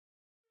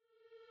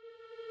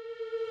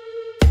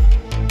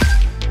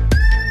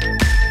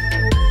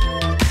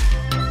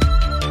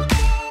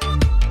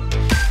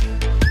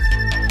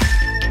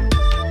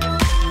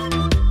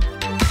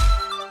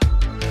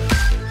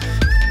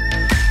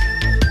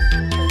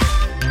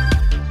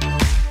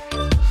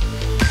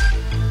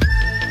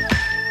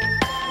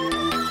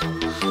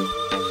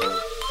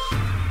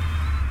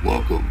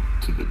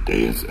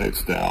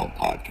X DAO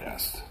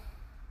podcast.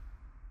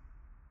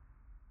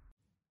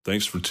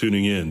 Thanks for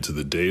tuning in to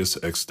the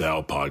Deus Ex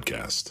DAO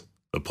podcast,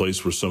 a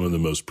place where some of the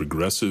most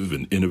progressive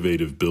and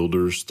innovative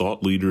builders,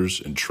 thought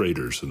leaders, and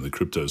traders in the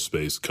crypto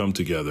space come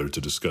together to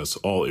discuss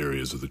all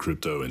areas of the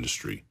crypto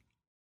industry.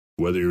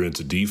 Whether you're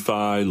into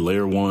DeFi,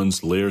 Layer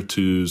 1s, Layer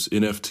 2s,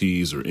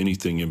 NFTs, or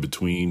anything in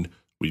between,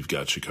 we've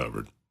got you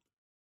covered.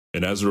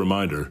 And as a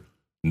reminder,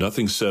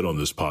 nothing said on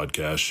this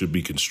podcast should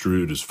be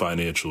construed as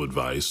financial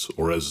advice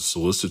or as a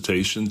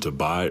solicitation to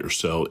buy or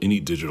sell any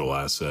digital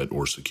asset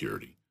or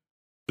security.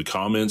 The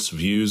comments,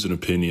 views, and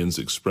opinions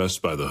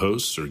expressed by the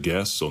hosts or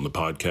guests on the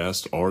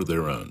podcast are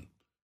their own.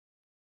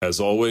 As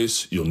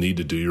always, you'll need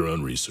to do your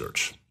own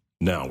research.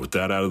 Now, with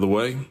that out of the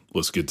way,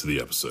 let's get to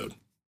the episode.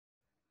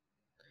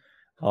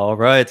 All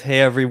right.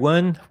 Hey,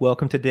 everyone.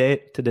 Welcome to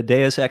the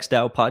Deus Ex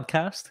DAO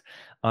podcast.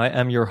 I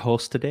am your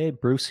host today,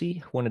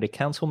 Brucey, one of the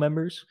council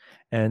members,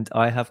 and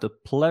I have the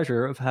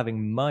pleasure of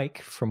having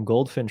Mike from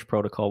Goldfinch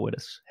Protocol with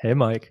us. Hey,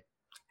 Mike.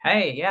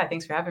 Hey, yeah,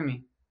 thanks for having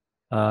me.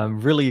 I'm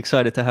really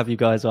excited to have you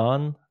guys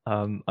on.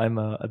 I'm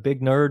a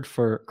big nerd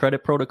for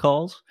credit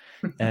protocols,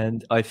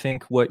 and I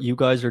think what you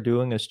guys are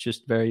doing is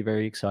just very,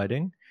 very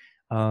exciting.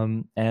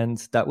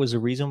 And that was a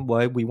reason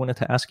why we wanted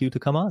to ask you to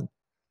come on.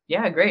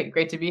 Yeah,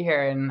 great to be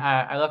here, and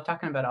I love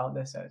talking about all of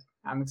this, so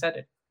I'm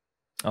excited.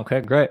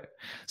 Okay, great.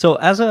 So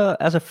as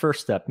a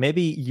first step,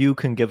 maybe you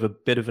can give a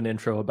bit of an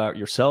intro about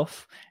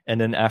yourself, and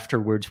then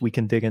afterwards we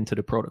can dig into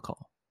the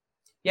protocol.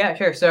 Yeah,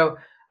 sure. So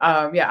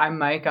I'm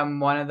Mike. I'm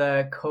one of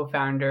the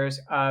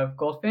co-founders of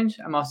Goldfinch.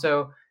 I'm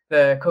also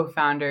the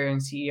co-founder and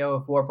CEO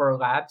of Warboard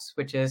Labs,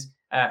 which is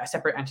a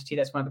separate entity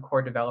that's one of the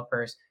core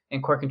developers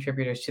and core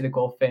contributors to the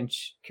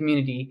Goldfinch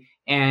community.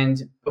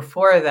 And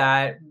before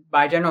that,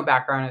 my general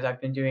background is I've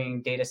been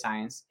doing data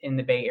science in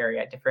the Bay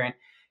Area at different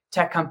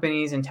tech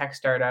companies and tech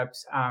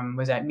startups.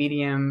 Was at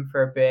Medium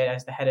for a bit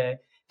as the head of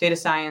data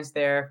science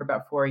there for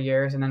about 4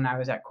 years. And then I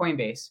was at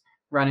Coinbase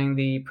running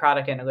the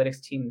product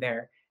analytics team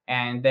there.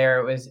 And there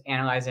it was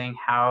analyzing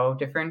how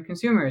different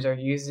consumers are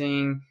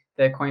using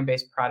the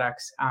Coinbase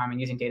products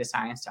and using data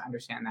science to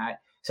understand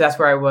that. So that's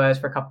where I was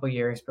for a couple of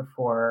years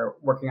before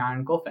working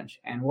on Goldfinch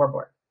and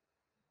Warboard.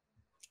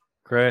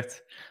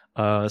 Great.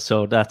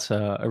 So that's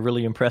a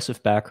really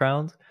impressive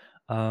background.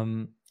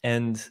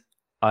 And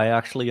I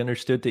actually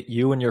understood that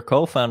you and your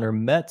co-founder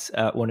met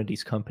at one of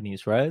these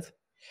companies, right?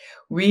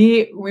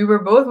 We were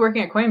both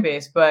working at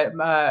Coinbase, but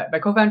my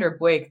co-founder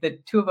Blake, the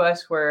two of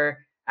us were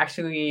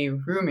actually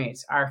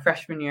roommates our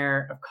freshman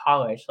year of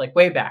college, like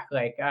way back,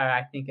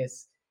 I think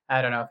it's,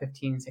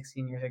 15,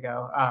 16 years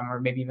ago, or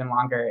maybe even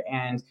longer.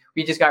 And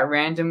we just got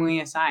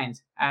randomly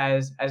assigned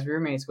as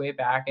roommates way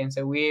back. And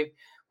so we've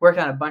worked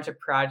on a bunch of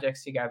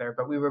projects together,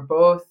 but we were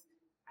both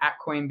at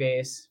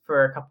Coinbase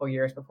for a couple of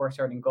years before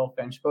starting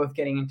Goldfinch, both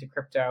getting into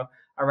crypto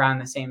around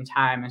the same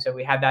time. And so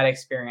we had that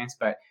experience,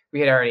 but we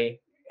had already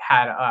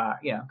had,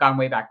 gone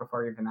way back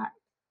before even that.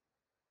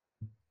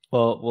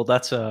 Well,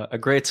 that's a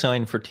great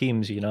sign for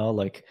teams,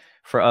 like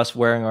for us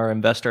wearing our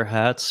investor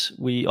hats,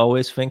 we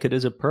always think it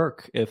is a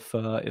perk if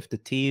the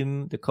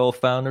team, the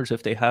co-founders,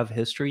 if they have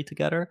history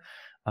together.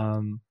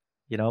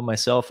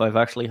 Myself, I've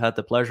actually had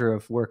the pleasure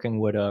of working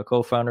with a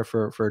co-founder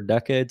for a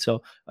decade.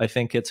 So I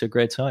think it's a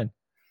great sign.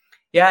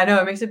 Yeah, I know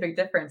it makes a big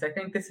difference. I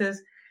think this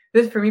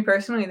for me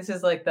personally, this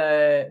is like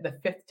the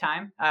fifth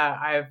time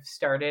I've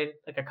started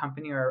like a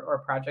company or a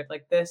project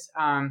like this.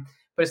 But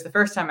it's the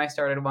first time I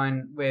started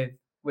one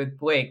with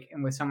Blake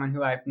and with someone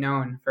who I've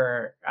known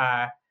for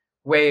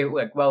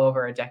well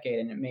over a decade,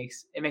 and it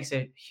makes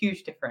a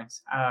huge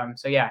difference.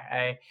 So yeah,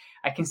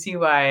 I can see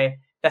why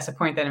that's a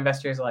point that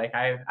investors like.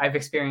 I've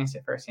experienced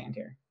it firsthand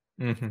here.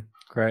 Mm-hmm.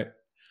 Great.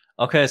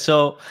 Okay,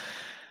 so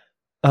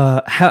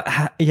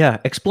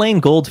explain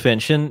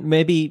Goldfinch and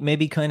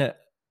maybe kind of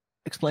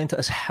explain to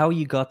us how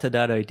you got to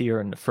that idea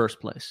in the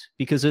first place,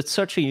 because it's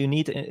such a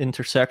unique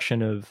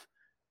intersection of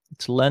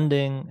it's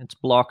lending, it's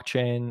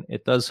blockchain,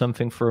 it does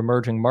something for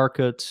emerging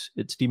markets,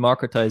 it's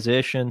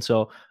democratization.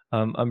 So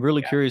I'm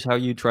really curious how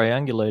you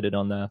triangulated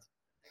on that.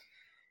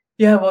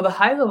 Yeah, well, the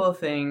high level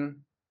thing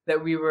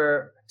that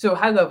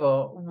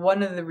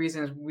one of the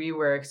reasons we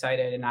were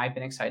excited and I've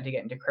been excited to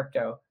get into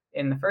crypto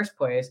in the first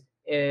place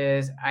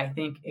is I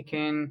think it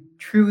can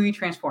truly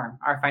transform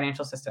our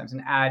financial systems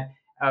and add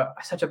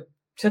such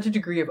a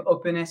degree of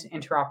openness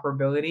and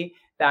interoperability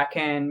that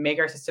can make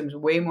our systems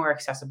way more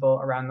accessible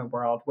around the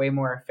world, way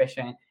more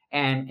efficient,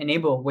 and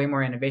enable way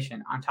more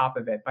innovation on top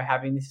of it by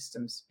having the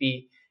systems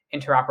be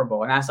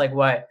interoperable. And that's like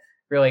what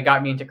really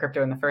got me into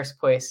crypto in the first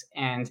place.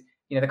 And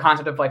the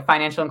concept of like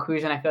financial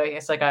inclusion, I feel like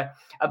it's like a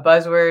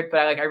buzzword,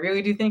 but I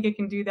really do think it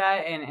can do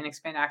that and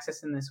expand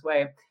access in this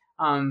way.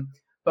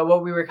 But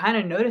what we were kind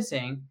of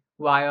noticing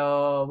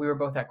while we were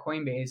both at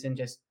Coinbase and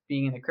just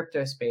being in the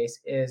crypto space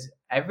is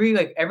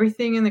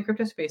everything in the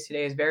crypto space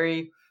today is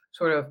very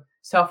sort of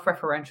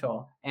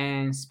self-referential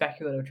and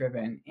speculative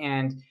driven.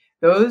 And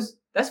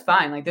that's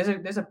fine. Like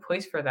there's a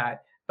place for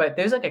that, but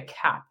there's like a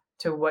cap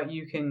to what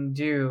you can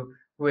do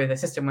with a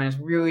system when it's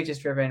really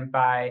just driven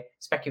by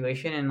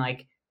speculation and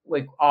like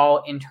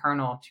all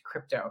internal to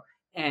crypto.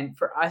 And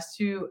for us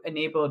to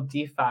enable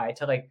DeFi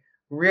to like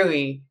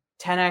really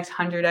 10x,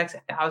 100x,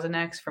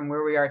 1000x from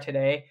where we are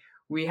today,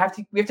 we have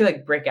to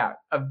like break out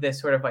of this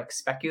sort of like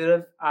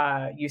speculative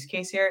use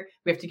case here.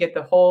 We have to get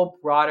the whole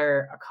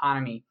broader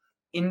economy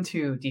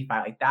into DeFi.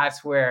 Like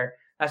that's where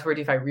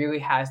DeFi really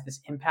has this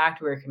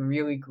impact, where it can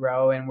really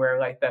grow and where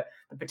like the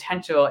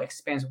potential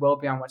expands well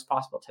beyond what's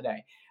possible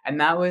today. And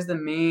that was the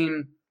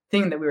main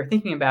thing that we were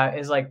thinking about,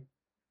 is like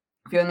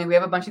feeling like we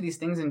have a bunch of these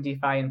things in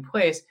DeFi in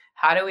place.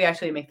 How do we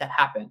actually make that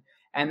happen?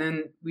 And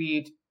then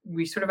we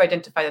sort of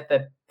identify that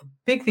the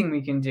big thing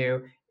we can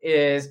do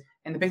is,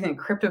 and the big thing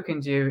crypto can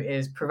do,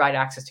 is provide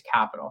access to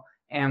capital.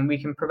 And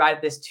we can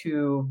provide this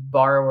to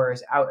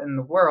borrowers out in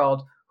the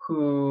world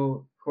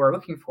who are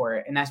looking for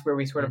it. And that's where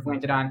we sort of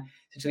landed on,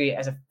 essentially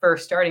as a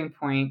first starting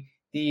point,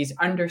 these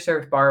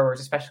underserved borrowers,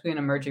 especially in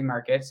emerging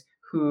markets,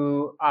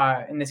 who,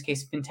 in this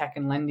case, fintech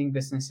and lending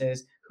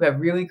businesses, who have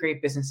really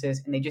great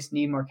businesses and they just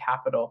need more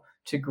capital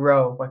to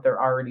grow what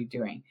they're already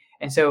doing.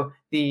 And so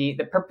the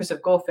purpose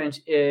of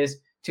Goldfinch is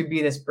to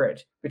be this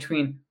bridge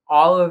between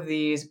all of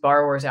these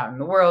borrowers out in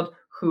the world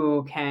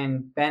who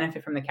can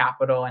benefit from the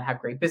capital and have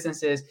great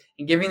businesses,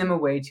 and giving them a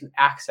way to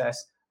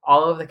access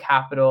all of the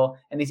capital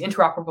and these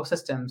interoperable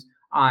systems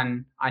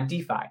on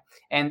DeFi.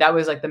 And that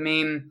was like the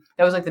main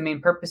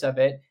purpose of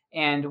it.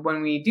 And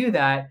when we do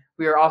that,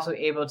 we are also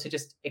able to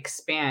just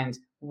expand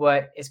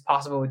what is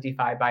possible with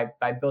DeFi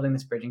by building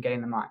this bridge and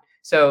getting them on.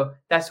 So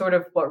that's sort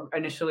of what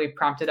initially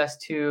prompted us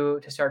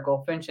to start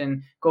Goldfinch.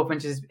 And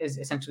Goldfinch is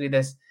essentially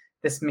this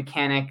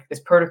mechanic, this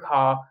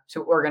protocol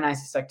to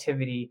organize this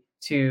activity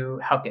to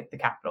help get the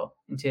capital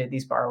into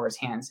these borrowers'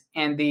 hands.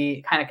 And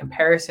the kind of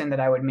comparison that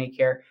I would make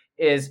here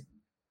is,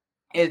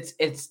 it's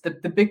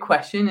the big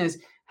question is,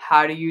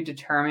 how do you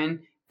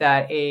determine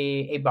that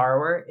a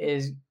borrower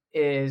is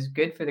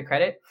good for the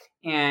credit?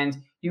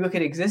 And you look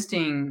at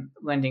existing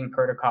lending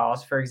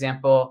protocols, for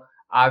example,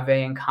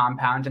 Aave and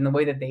Compound, and the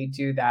way that they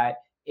do that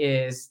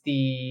is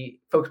the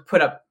folks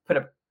put up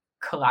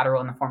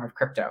collateral in the form of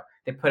crypto.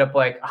 They put up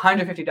like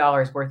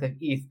 $150 worth of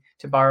ETH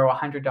to borrow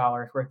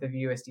 $100 worth of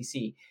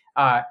USDC.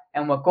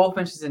 And what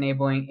Goldfinch is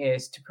enabling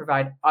is to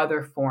provide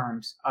other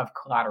forms of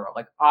collateral,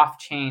 like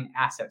off-chain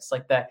assets,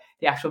 like the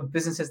actual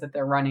businesses that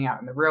they're running out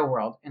in the real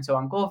world. And so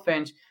on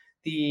Goldfinch,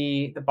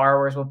 the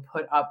borrowers will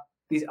put up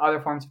these other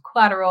forms of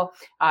collateral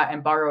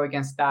and borrow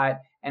against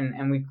that.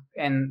 And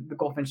the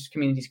Goldfinch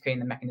community is creating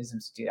the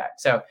mechanisms to do that.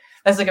 So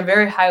that's like a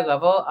very high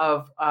level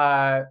of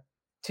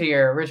to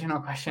your original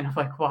question of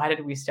like, why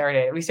did we start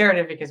it? We started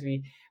it because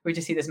we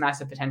just see this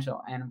massive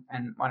potential and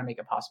want to make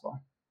it possible.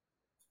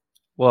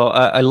 Well,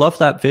 I love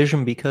that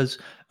vision, because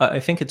I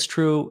think it's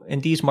true in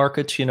these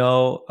markets.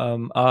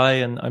 I,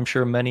 and I'm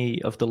sure many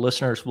of the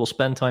listeners, will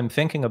spend time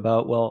thinking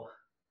about, well,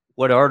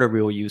 what are the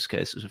real use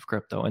cases of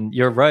crypto? And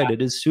you're right,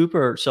 it is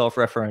super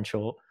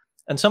self-referential,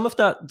 and some of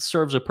that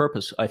serves a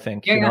purpose, I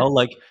think.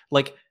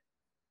 Like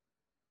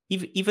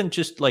even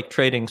just like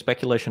trading,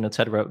 speculation,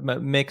 etc.,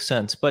 makes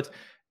sense. But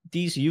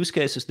these use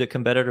cases that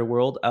can better the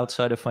world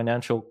outside of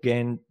financial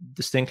gain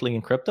distinctly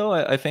in crypto,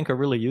 I think are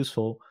really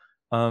useful.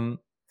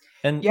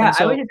 And so,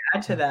 I would just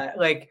add to that,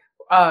 like,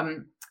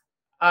 when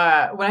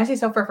I say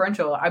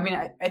self-referential, I mean,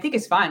 I think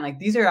it's fine. Like,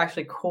 these are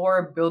actually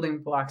core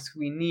building blocks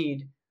we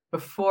need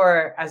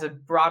before, as a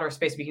broader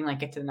space, we can like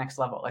get to the next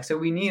level. Like, so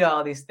we need all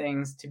of these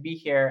things to be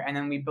here, and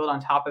then we build on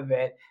top of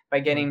it by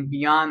getting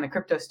beyond the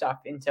crypto stuff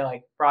into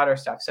like broader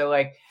stuff. So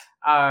like,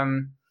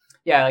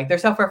 like they're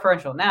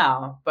self-referential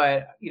now,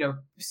 but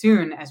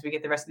soon as we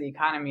get the rest of the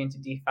economy into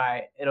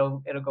DeFi,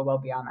 it'll go well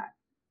beyond that.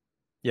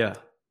 Yeah,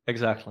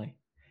 exactly.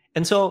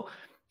 And so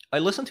I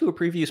listened to a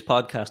previous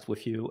podcast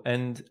with you,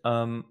 and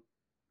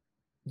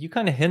you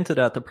kind of hinted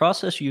at the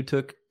process you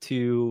took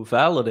to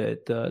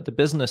validate the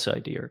business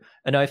idea,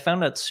 and I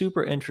found that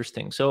super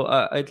interesting. So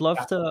I'd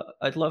love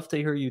to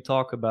hear you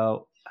talk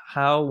about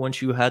how,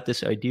 once you had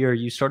this idea,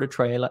 you started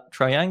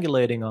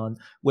triangulating on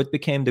what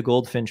became the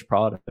Goldfinch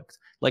product.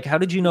 Like, how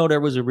did you know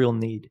there was a real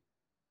need?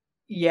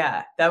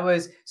 Yeah, that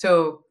was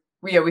so.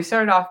 We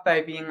started off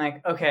by being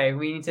like, okay,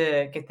 we need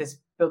to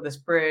build this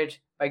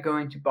bridge by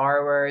going to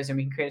borrowers, and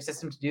we can create a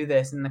system to do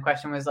this. And the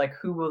question was like,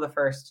 who will the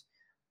first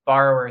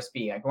borrowers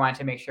be? Like, we wanted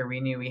to make sure we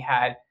knew we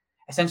had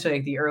essentially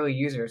like the early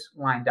users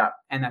lined up,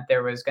 and that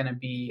there was going to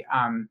be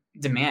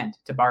demand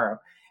to borrow.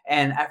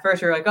 And at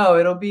first we were like, oh,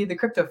 it'll be the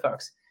crypto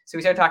folks. So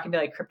we started talking to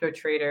like crypto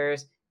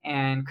traders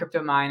and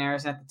crypto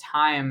miners. And at the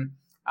time,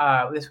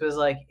 this was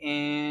like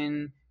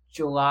in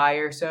July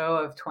or so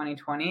of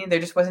 2020, there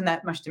just wasn't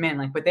that much demand.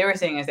 Like, what they were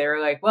saying is, they were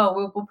like, well,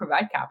 we'll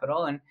provide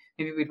capital and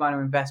maybe we'd want to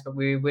invest, but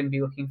we wouldn't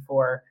be looking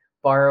for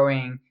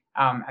borrowing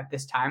at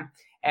this time.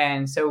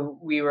 And so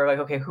we were like,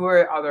 okay, who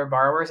are other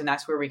borrowers? And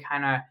that's where we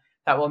kind of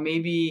thought, well,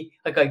 maybe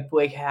like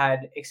Blake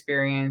had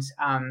experience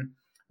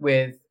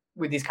with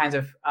these kinds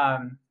of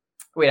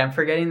I'm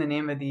forgetting the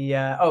name of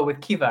the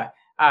with Kiva.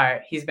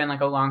 He's been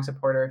like a long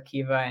supporter of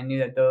Kiva and knew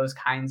that those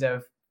kinds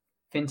of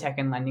fintech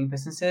and lending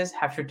businesses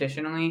have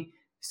traditionally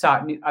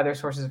sought other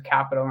sources of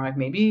capital. And like,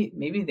 maybe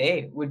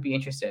they would be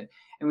interested.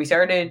 And we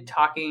started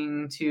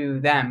talking to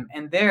them,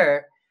 and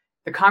there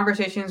the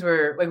conversations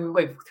were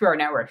like through our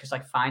network, just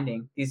like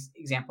finding these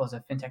examples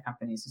of fintech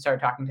companies and started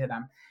talking to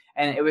them.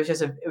 And it was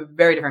just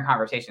very different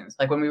conversations.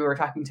 Like when we were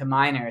talking to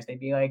miners, they'd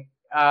be like,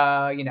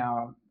 you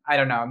know, I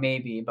don't know,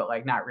 maybe, but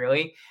like not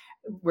really.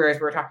 Whereas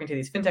we're talking to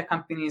these fintech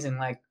companies in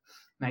like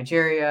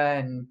Nigeria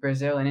and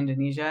Brazil and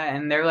Indonesia,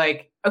 and they're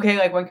like, okay,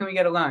 like when can we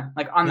get a loan?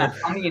 Like on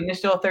the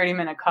initial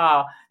 30-minute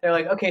call, they're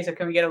like, okay, so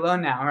can we get a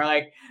loan now? And we're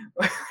like,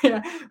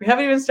 we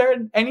haven't even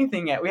started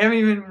anything yet. We haven't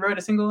even wrote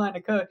a single line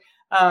of code.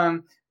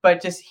 But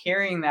just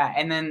hearing that,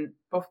 and then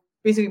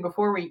basically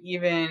before we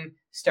even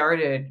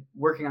started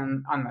working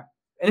on the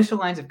initial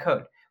lines of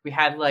code, we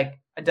had like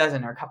a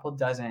dozen or a couple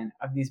dozen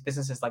of these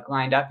businesses like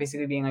lined up,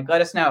 basically being like,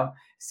 let us know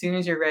as soon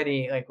as you're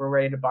ready, like we're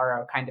ready to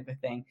borrow, kind of a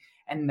thing.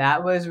 And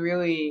that was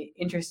really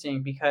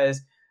interesting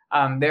because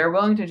they're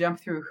willing to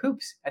jump through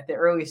hoops at the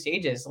early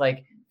stages,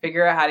 like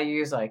figure out how to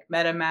use like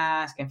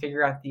MetaMask and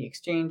figure out the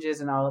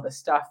exchanges and all of the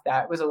stuff.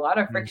 That was a lot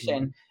of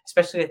friction,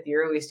 especially at the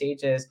early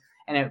stages.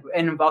 And it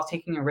involved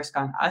taking a risk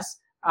on us,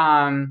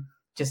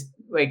 just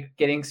like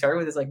getting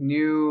started with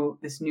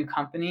this new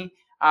company.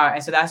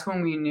 And so that's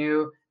when we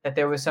knew that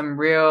there was some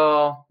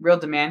real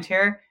demand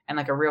here and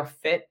like a real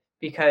fit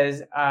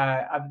because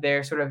of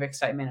their sort of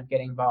excitement of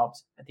getting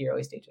involved at the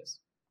early stages.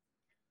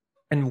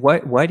 And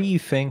why do you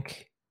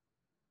think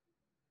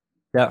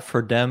that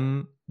for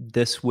them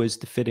this was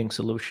the fitting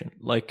solution?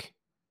 Like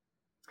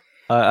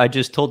I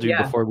just told you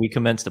before we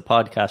commenced the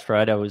podcast,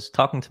 right? I was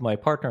talking to my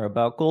partner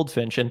about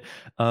Goldfinch, and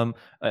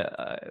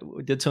I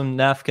did some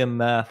NAFCM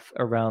math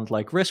around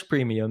like risk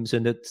premiums,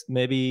 and that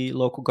maybe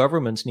local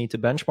governments need to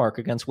benchmark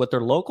against what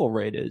their local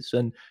rate is,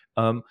 and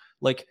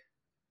like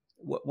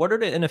what are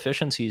the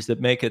inefficiencies that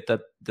make it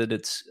that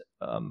it's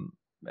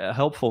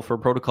helpful for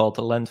protocol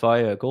to lend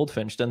via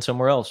Goldfinch than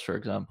somewhere else, for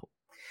example?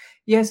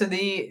 Yeah, so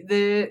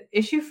the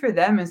issue for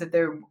them is that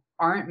there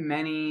aren't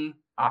many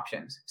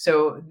options.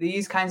 So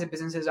these kinds of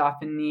businesses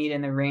often need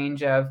in the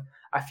range of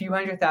a few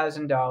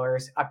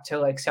 $100,000 up to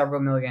like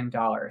several $1 million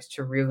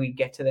to really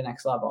get to the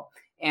next level.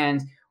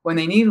 And when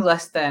they need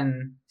less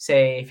than,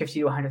 say, $50,000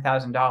 to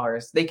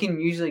 $100,000, they can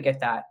usually get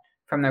that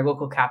from their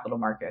local capital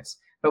markets.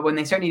 But when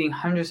they start needing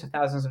hundreds of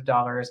thousands of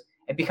dollars,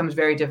 it becomes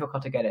very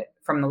difficult to get it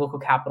from the local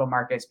capital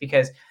markets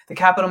because the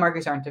capital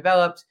markets aren't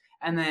developed.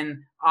 And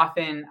then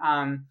often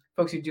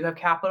folks who do have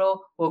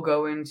capital will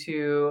go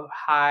into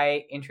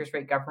high interest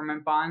rate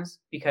government bonds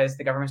because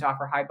the governments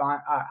offer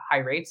high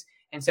rates.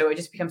 And so it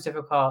just becomes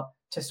difficult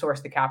to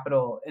source the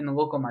capital in the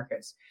local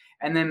markets.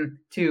 And then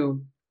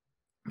to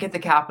get the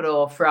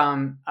capital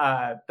from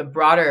the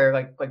broader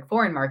like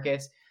foreign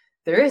markets,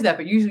 there is that,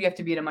 but usually you have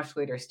to be at a much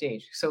later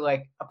stage. So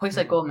like a place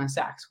like Goldman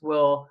Sachs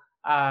will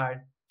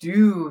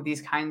do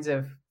these kinds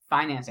of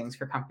financings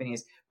for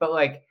companies, but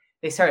like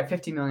they start at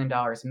 $50 million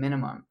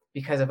minimum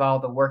because of all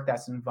the work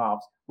that's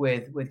involved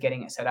with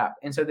getting it set up.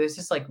 And so there's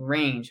this like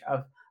range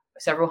of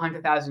several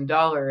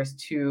 $100,000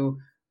 to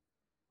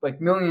like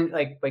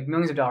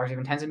millions of dollars,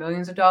 even tens of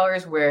millions of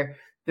dollars, where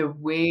the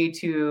way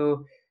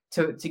to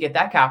get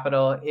that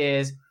capital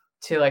is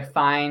to like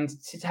to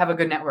have a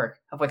good network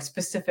of like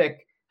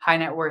specific high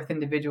net worth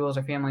individuals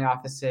or family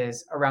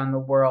offices around the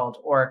world,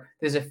 or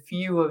there's a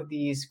few of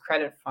these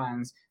credit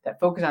funds that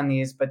focus on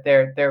these, but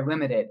they're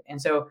limited. And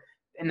so,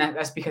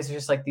 that's because there's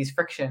just like these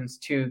frictions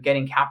to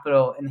getting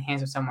capital in the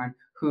hands of someone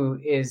who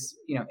is,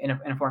 in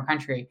a foreign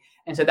country.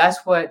 And so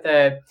that's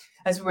where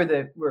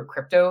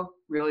crypto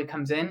really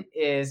comes in.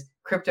 Is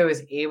crypto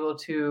is able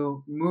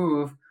to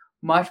move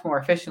much more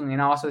efficiently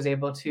and also is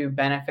able to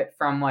benefit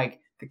from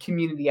like the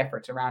community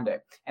efforts around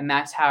it. And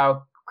that's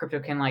how crypto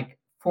can like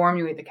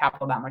formulate the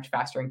capital that much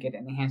faster and get it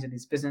in the hands of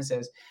these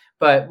businesses.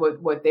 But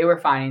what they were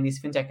finding,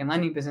 these fintech and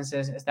lending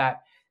businesses, is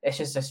that it's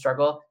just a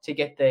struggle to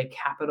get the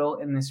capital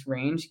in this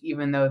range,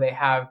 even though they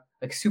have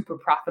like super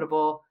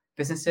profitable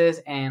businesses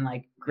and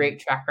like great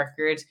track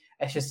records.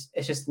 It's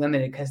just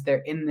limited because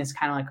they're in this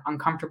kind of like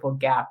uncomfortable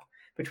gap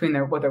between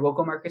what their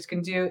local markets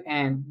can do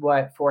and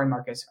what foreign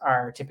markets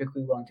are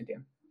typically willing to do.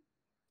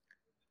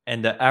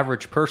 And the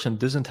average person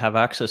doesn't have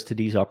access to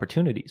these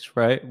opportunities,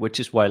 right? Which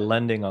is why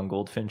lending on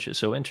Goldfinch is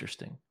so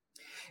interesting.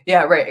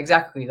 Yeah, right.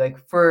 Exactly.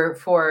 Like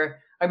the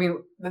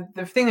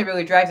thing that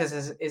really drives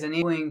us is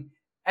enabling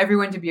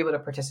everyone to be able to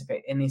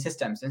participate in these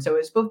systems. And so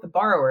it's both the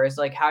borrowers,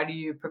 like how do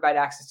you provide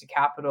access to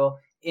capital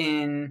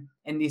in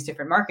these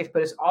different markets,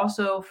 but it's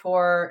also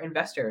for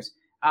investors.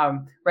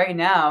 Right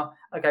now,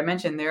 like I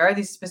mentioned, there are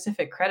these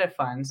specific credit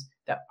funds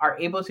that are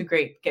able to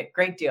get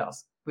great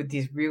deals with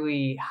these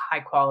really high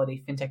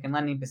quality fintech and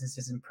lending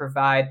businesses and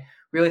provide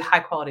really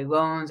high quality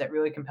loans at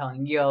really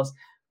compelling yields.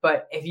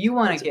 But if you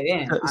want to get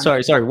in,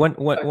 sorry,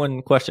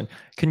 one question.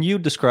 Can you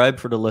describe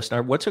for the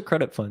listener what's a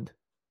credit fund?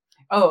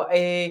 Oh,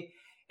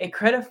 a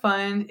credit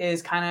fund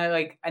is kind of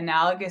like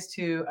analogous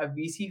to a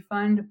VC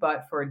fund,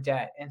 but for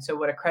debt. And so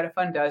what a credit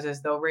fund does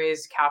is they'll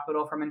raise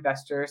capital from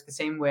investors the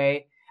same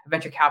way a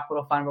venture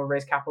capital fund will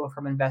raise capital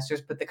from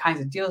investors. But the kinds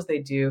of deals they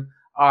do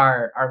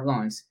are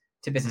loans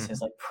to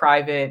businesses, like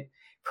private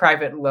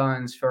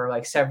loans for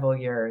like several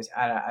years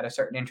at a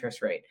certain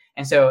interest rate.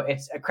 And so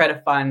it's a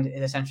credit fund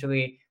is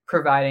essentially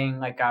providing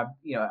like a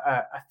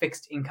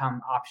fixed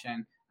income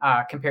option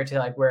compared to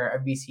like where a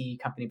VC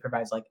company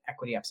provides like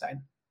equity upside.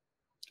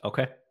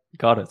 Okay,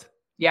 got it.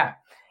 Yeah.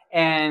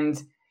 And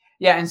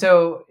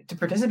so to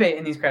participate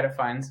in these credit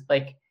funds,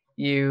 like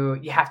you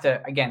have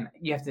to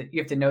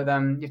know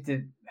them, you have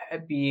to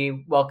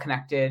be well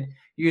connected.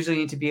 You usually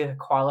need to be a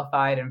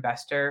qualified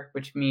investor,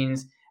 which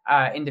means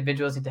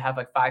individuals need to have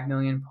like 5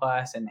 million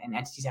plus, and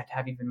entities have to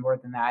have even more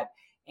than that.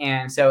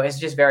 And so it's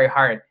just very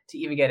hard to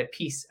even get a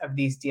piece of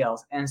these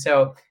deals. And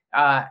so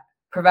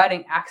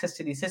providing access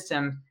to these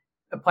systems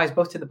applies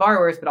both to the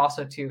borrowers, but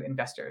also to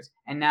investors.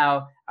 And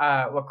now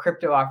what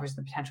crypto offers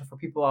the potential for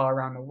people all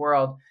around the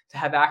world to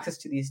have access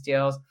to these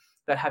deals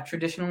that have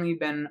traditionally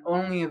been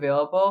only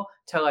available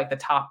to like the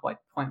top like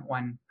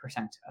 0.1%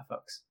 of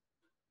folks.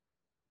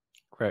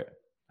 Great.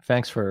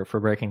 Thanks for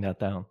breaking that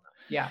down.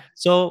 Yeah.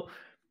 So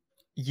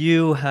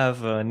you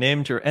have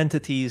named your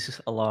entities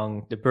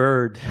along the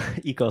bird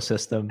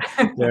ecosystem.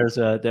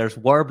 There's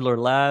Warbler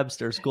Labs,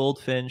 there's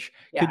Goldfinch.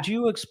 Yeah. Could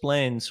you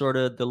explain sort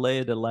of the lay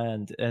of the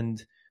land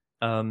and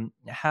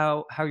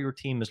how your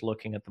team is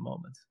looking at the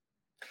moment?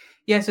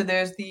 Yeah, so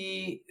there's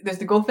the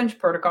Goldfinch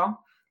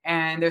protocol,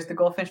 and there's the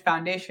Goldfinch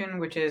Foundation,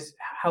 which is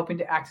helping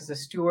to act as a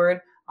steward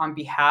on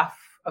behalf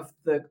of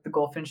the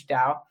Goldfinch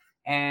DAO.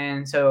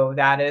 And so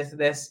that is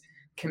this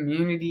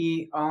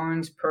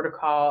community-owned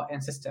protocol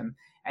and system.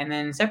 And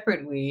then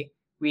separately,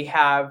 we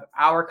have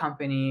our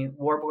company,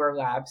 Warbler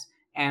Labs,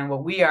 and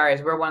what we are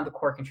is we're one of the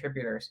core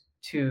contributors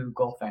to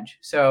Goldfinch.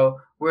 So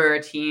we're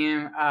a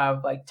team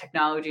of like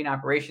technology and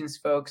operations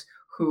folks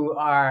who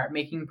are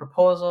making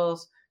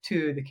proposals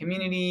to the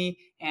community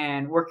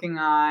and working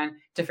on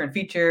different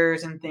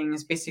features and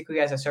things, basically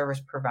as a service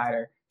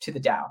provider to the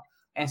DAO.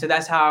 And so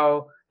that's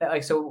how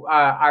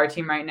our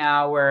team right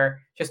now, we're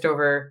just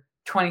over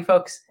 20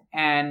 folks,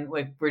 and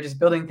like we're just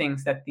building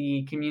things that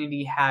the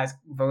community has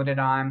voted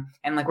on,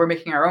 and like we're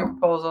making our own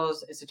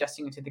proposals and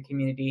suggesting it to the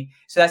community.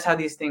 So that's how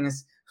these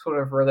things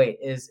sort of relate.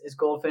 Is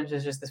Goldfinch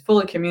is just this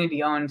fully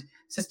community owned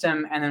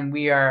system, and then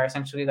we are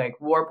essentially like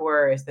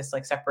Warbler is this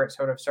like separate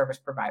sort of service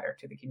provider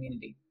to the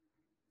community.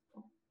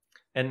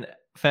 And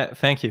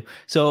thank you.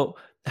 So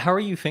how are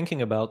you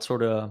thinking about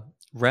sort of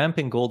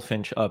ramping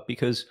Goldfinch up?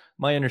 Because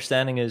my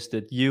understanding is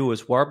that you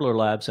as Warbler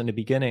Labs in the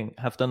beginning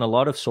have done a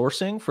lot of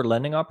sourcing for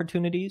lending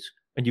opportunities,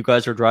 and you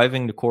guys are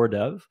driving the core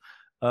dev.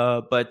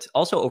 But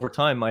also over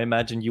time, I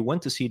imagine you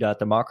want to see that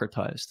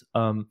democratized.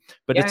 But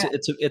yeah.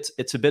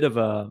 It's a bit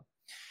of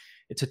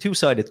it's a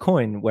two-sided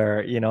coin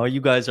where, you know,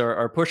 you guys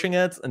are pushing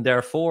it, and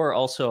therefore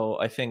also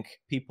I think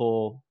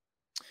people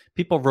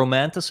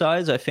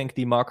romanticize, I think,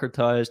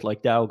 democratized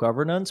like DAO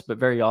governance, but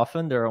very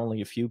often there are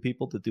only a few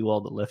people to do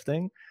all the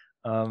lifting.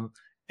 I'm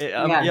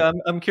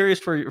curious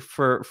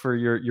for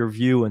your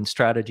view and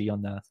strategy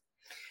on that.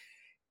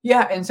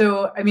 Yeah, and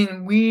so I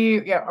mean,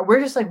 we're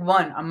just like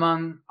one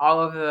among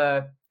all of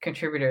the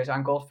contributors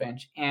on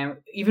Goldfinch, and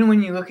even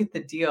when you look at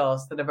the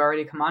deals that have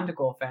already come onto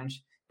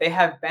Goldfinch, they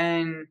have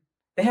been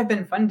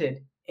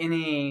funded in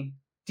a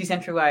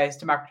decentralized,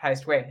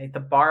 democratized way. Like the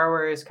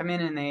borrowers come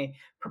in and they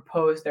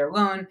propose their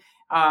loan,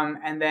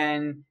 and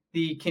then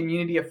the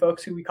community of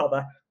folks who we call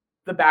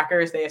the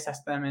backers, they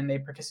assess them and they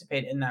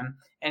participate in them.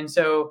 And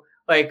so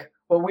like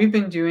what we've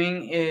been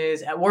doing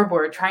is at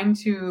Warbler trying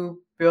to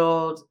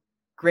build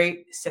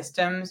great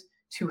systems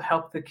to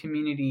help the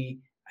community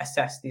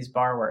assess these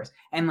borrowers.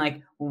 And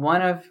like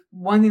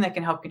one thing that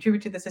can help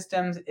contribute to the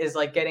systems is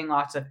like getting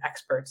lots of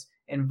experts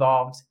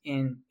involved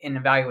in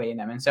evaluating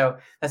them. And so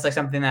that's like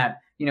something that,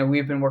 you know,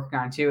 we've been working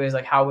on too, is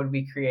like how would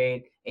we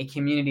create a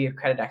community of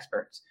credit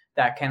experts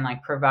that can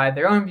like provide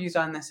their own views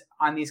on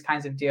these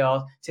kinds of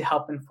deals to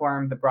help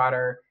inform the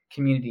broader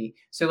community.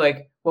 So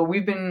like what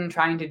we've been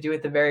trying to do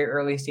at the very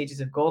early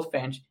stages of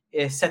Goldfinch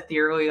is set the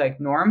early like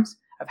norms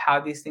of how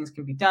these things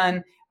can be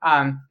done.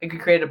 We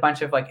created a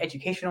bunch of like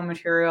educational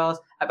materials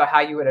about how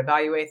you would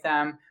evaluate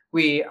them.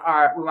 We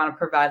want to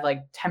provide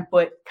like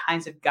template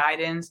kinds of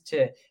guidance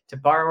to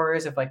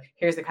borrowers of like,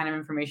 here's the kind of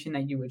information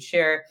that you would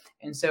share.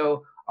 And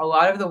so a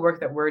lot of the work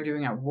that we're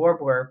doing at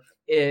Warbler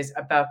is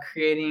about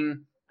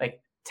creating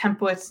like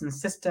templates and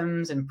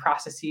systems and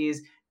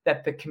processes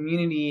that the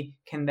community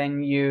can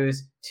then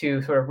use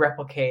to sort of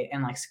replicate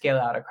and like scale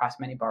out across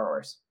many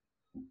borrowers.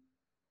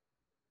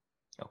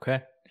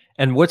 Okay.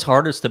 And what's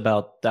hardest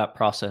about that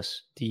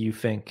process, do you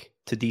think,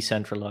 to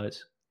decentralize?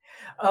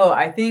 Oh,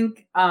 I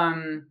think,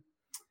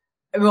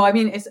 well, I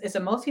mean, it's a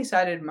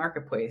multi-sided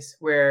marketplace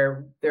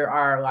where there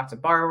are lots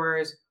of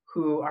borrowers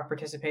who are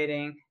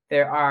participating.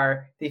 There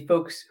are the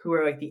folks who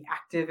are like the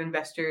active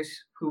investors,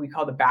 who we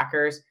call the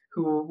backers,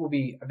 who will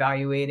be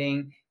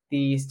evaluating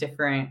these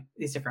different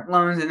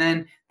loans. And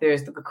then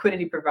there's the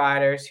liquidity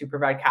providers who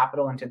provide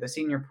capital into the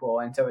senior pool.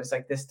 And so it's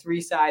like this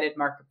three-sided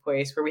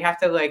marketplace where we have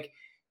to like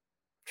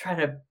try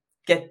to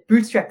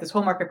bootstrap this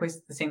whole marketplace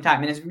at the same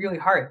time. And it's really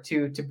hard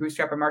to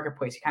bootstrap a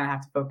marketplace. You kind of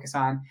have to focus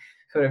on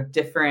sort of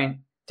different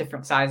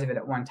sides of it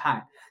at one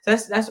time. So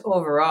that's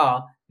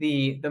overall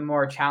the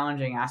more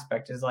challenging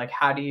aspect, is like,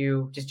 how do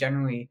you just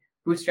generally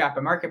bootstrap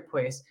a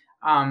marketplace?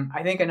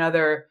 I think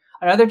another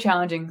Another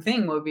challenging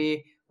thing will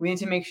be we need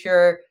to make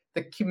sure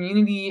the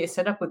community is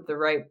set up with the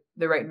right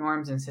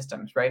norms and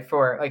systems, right?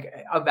 For like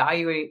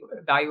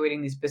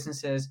evaluating these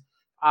businesses.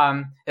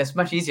 It's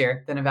much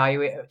easier than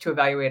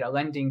evaluate a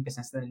lending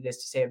business than it is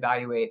to say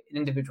evaluate an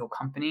individual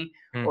company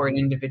or an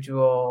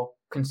individual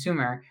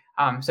consumer.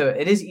 So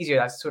it is easier.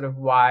 That's sort of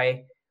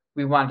why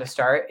we wanted to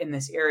start in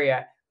this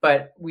area,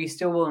 but we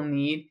still will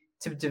need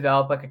to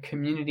develop like a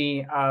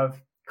community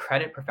of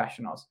credit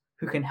professionals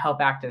who can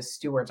help act as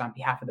stewards on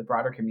behalf of the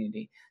broader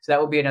community. So that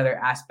will be another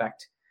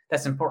aspect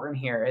that's important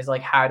here, is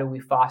like, how do we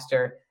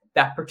foster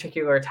that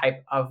particular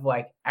type of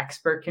like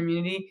expert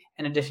community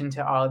in addition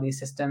to all of these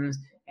systems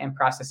and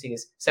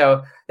processes.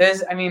 So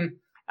there's,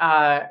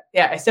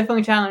 it's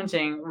definitely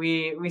challenging.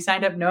 We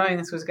signed up knowing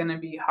this was going to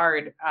be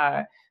hard,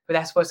 but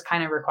that's what's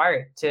kind of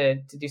required to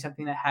do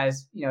something that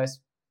has, as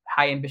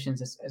high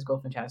ambitions as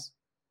Goldfinch has.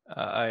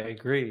 I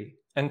agree.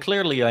 And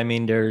clearly, I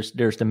mean, there's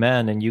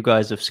demand, and you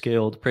guys have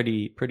scaled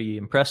pretty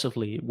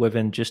impressively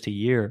within just a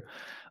year.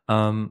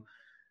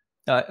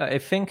 I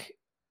think,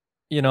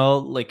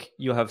 like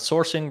you have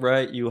sourcing,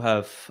 right? You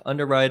have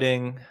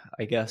underwriting.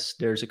 I guess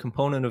there's a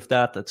component of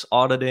that that's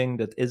auditing,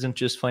 that isn't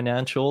just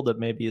financial, that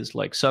maybe is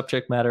like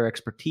subject matter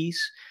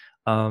expertise.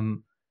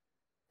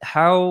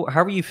 How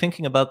are you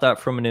thinking about that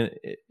from an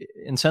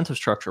incentive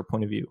structure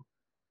point of view?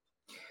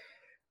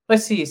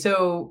 Let's see.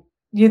 So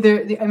you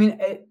can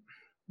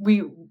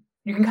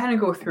kind of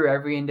go through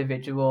every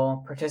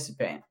individual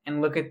participant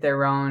and look at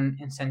their own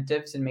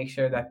incentives and make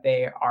sure that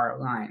they are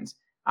aligned.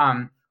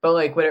 But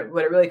like what it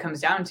really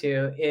comes down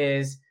to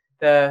is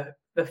the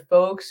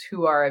folks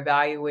who are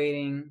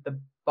evaluating the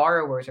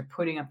borrowers are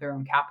putting up their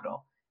own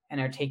capital and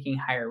are taking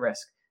higher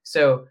risk.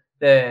 So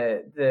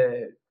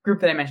the group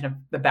that I mentioned of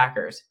the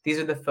backers, these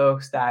are the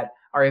folks that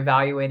are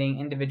evaluating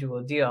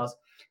individual deals.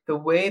 The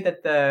way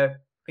the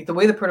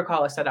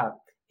protocol is set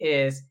up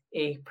is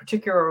a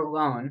particular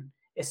loan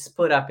is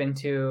split up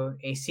into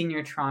a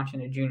senior tranche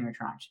and a junior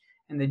tranche.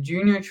 And the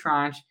junior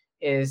tranche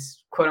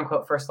is quote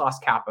unquote first loss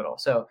capital.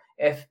 So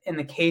if in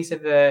the case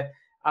of a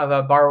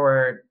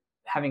borrower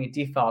having a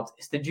default,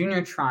 it's the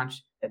junior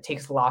tranche that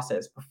takes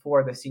losses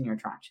before the senior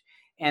tranche.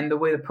 And the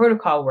way the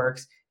protocol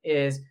works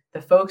is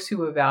the folks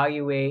who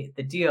evaluate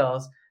the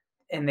deals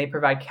and they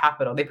provide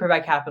capital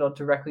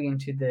directly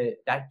into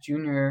that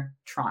junior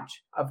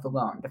tranche of the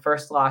loan, the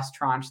first loss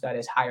tranche that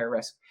is higher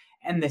risk.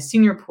 And the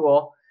senior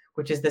pool,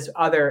 which is this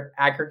other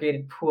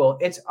aggregated pool,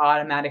 it's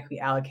automatically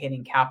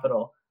allocating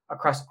capital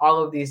across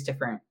all of these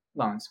different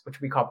loans, which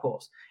we call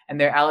pools,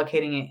 and they're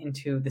allocating it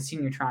into the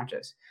senior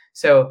tranches.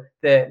 So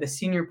the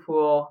senior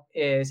pool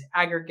is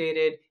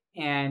aggregated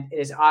and it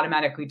is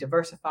automatically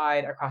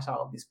diversified across all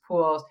of these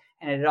pools,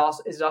 and it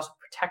also is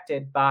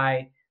protected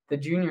by the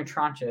junior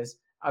tranches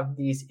of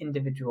these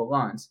individual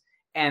loans.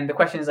 And the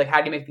question is like,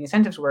 how do you make the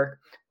incentives work?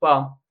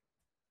 Well,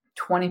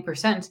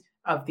 20%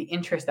 of the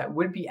interest that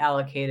would be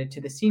allocated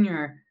to the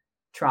senior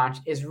tranche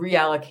is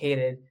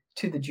reallocated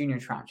to the junior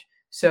tranche.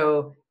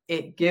 So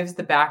it gives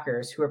the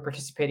backers who are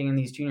participating in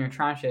these junior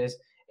tranches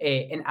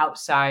an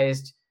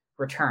outsized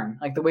return.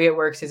 Like the way it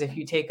works is if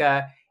you take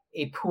a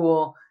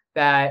pool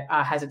that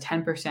has a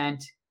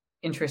 10%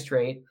 interest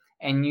rate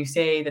and you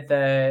say that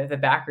the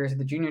backers of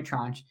the junior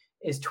tranche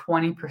is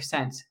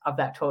 20% of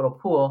that total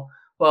pool,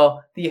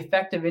 well, the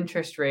effective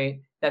interest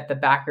rate that the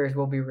backers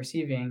will be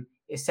receiving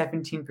is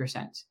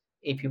 17%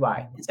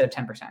 APY instead of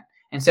 10%.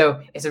 And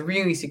so it's a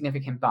really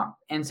significant bump.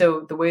 And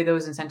so the way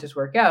those incentives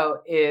work out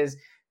is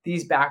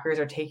these backers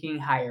are taking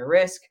higher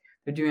risk.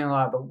 They're doing a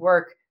lot of the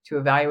work to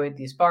evaluate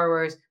these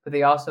borrowers, but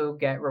they also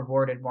get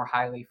rewarded more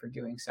highly for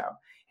doing so.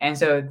 And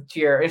so to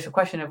your initial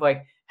question of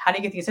like, how do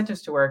you get the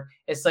incentives to work?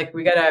 It's like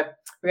we gotta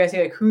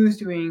say like who's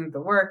doing the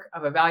work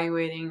of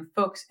evaluating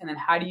folks, and then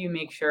how do you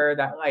make sure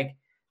that like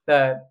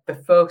the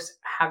folks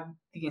have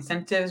the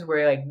incentives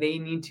where like they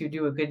need to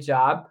do a good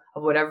job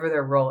of whatever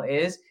their role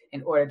is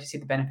in order to see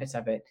the benefits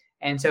of it.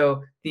 And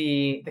so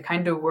the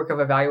kind of work of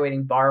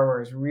evaluating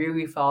borrowers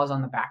really falls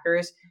on the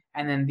backers,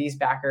 and then these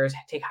backers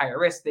take higher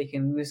risk. They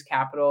can lose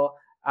capital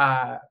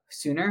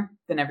sooner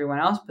than everyone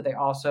else, but they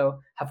also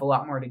have a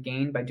lot more to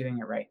gain by doing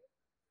it right.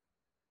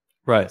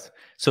 Right.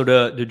 So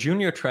the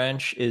junior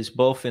tranche is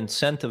both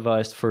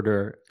incentivized for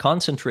their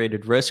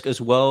concentrated risk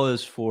as well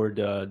as for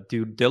the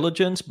due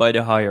diligence by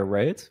the higher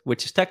rate,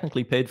 which is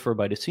technically paid for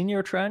by the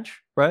senior tranche,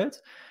 right?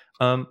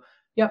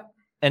 Yep.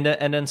 And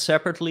then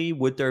separately,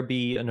 would there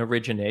be an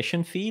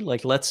origination fee?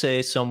 Like, let's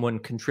say someone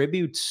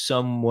contributes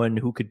someone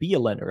who could be a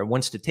lender and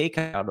wants to take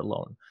out a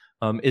loan.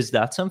 Is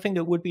that something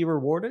that would be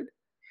rewarded?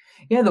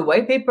 Yeah, the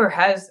white paper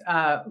has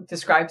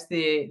describes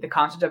the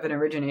concept of an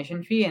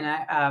origination fee, and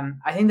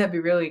I think that'd be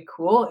really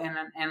cool.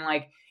 And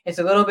like it's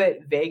a little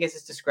bit vague as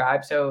it's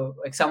described. So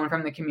like someone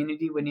from the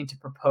community would need to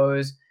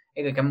propose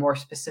a more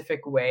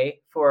specific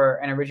way for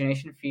an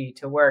origination fee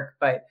to work.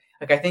 But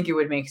like I think it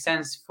would make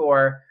sense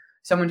for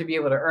someone to be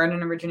able to earn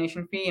an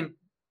origination fee, and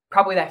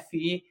probably that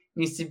fee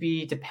needs to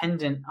be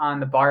dependent on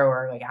the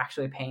borrower like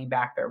actually paying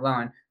back their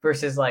loan,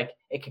 versus like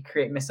it could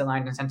create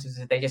misaligned incentives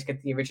if they just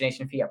get the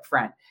origination fee up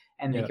front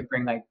and they could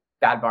bring like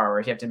bad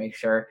borrowers. You have to make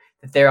sure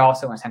that they're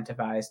also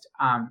incentivized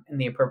in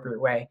the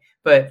appropriate way.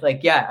 But like,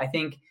 yeah, I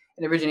think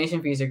an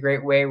origination fee is a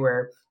great way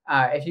where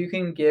if you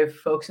can give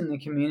folks in the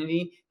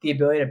community the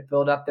ability to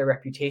build up their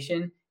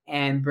reputation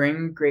and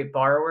bring great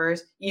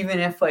borrowers, even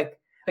if like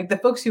the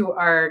folks who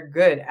are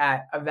good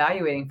at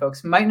evaluating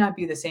folks might not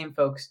be the same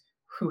folks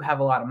who have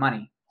a lot of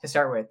money to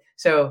start with.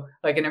 So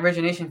like an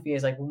origination fee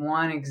is like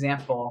one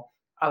example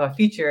of a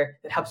feature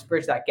that helps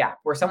bridge that gap,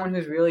 where someone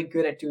who's really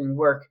good at doing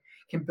work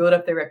can build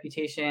up their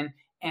reputation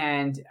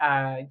and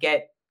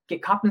get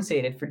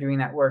compensated for doing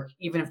that work,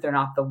 even if they're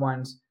not the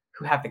ones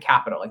who have the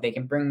capital. Like they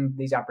can bring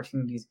these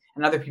opportunities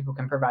and other people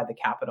can provide the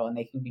capital and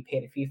they can be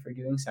paid a fee for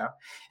doing so. And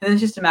then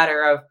it's just a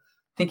matter of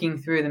thinking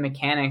through the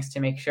mechanics to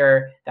make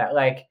sure that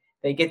like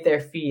they get their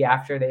fee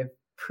after they've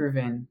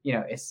proven,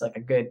 it's a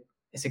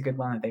good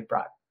loan that they've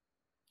brought.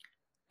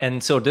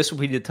 And so this would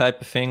be the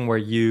type of thing where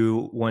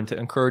you want to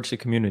encourage the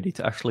community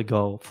to actually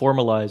go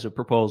formalize a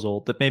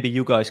proposal that maybe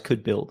you guys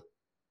could build.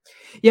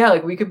 Yeah,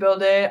 like we could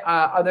build it.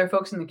 Other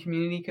folks in the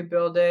community could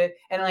build it.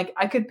 And like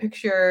I could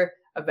picture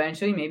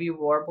eventually maybe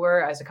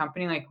Warbler as a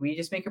company, like we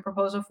just make a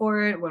proposal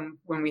for it when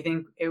we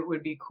think it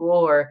would be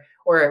cool,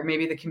 or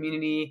maybe the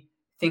community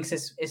thinks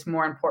it's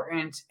more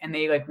important and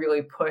they like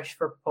really push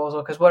for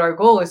proposal. Because what our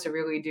goal is to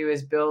really do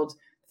is build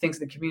things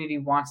the community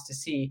wants to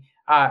see.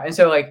 And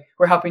so like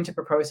we're helping to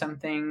propose some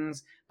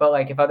things, but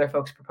like if other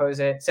folks propose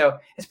it, so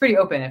it's pretty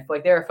open. If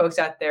like there are folks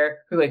out there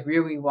who like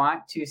really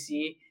want to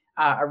see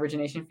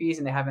origination fees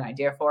and they have an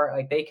idea for it,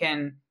 like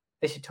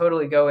they should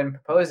totally go and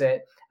propose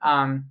it.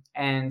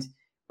 And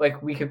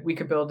like we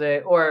could build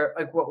it, or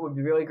like what would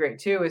be really great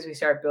too is we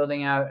start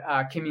building out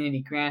a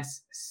community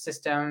grants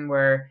system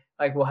where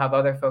like we'll have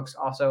other folks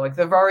also, like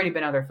there've already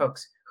been other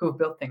folks who have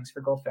built things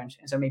for Goldfinch,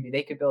 and so maybe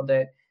they could build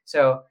it.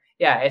 So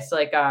yeah, it's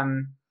like I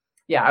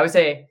would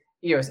say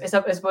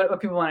it's what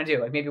people want to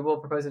do. Like maybe we'll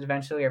propose it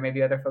eventually, or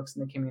maybe other folks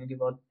in the community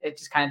will. It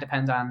just kind of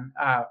depends on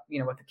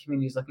what the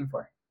community is looking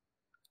for.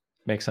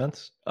 Makes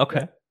sense.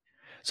 Okay. Yeah.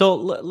 So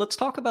let's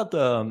talk about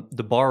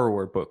the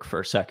borrower book for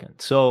a second.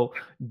 So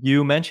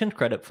you mentioned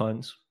credit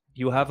funds.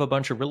 You have a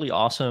bunch of really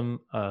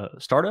awesome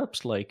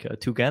startups like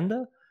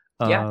Tugenda.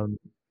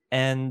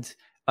 And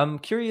I'm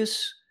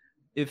curious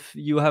if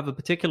you have a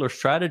particular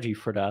strategy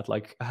for that.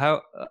 Like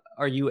how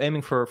are you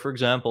aiming for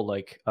example,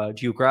 like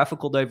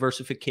geographical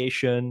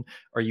diversification?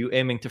 Are you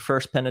aiming to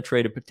first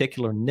penetrate a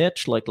particular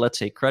niche, like let's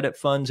say credit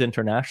funds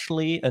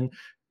internationally? And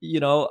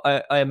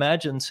I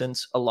imagine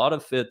since a lot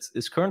of it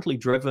is currently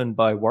driven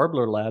by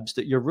Warbler Labs,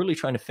 that you're really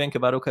trying to think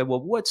about, okay,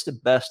 well, what's the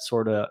best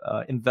sort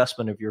of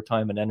investment of your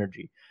time and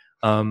energy?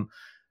 Help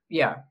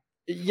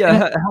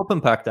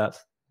unpack that.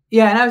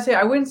 Yeah, and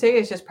I wouldn't say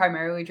it's just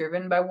primarily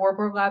driven by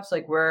Warbler Labs.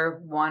 Like we're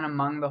one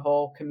among the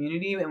whole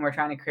community, and we're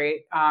trying to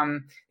create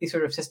these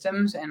sort of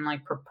systems and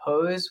like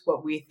propose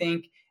what we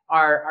think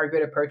are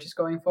good approaches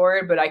going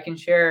forward. But I can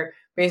share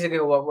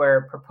basically what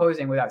we're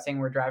proposing without saying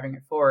we're driving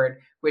it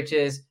forward, which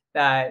is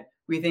that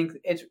we think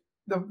it's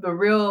the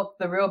real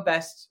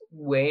best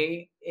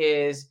way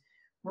is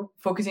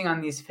focusing on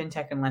these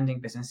fintech and lending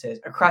businesses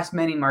across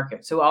many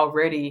markets. So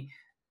already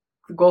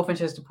Goldfinch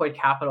has deployed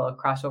capital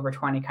across over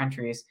 20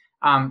 countries,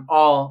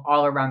 all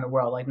around the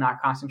world, like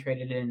not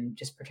concentrated in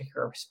just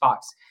particular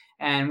spots.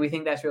 And we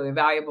think that's really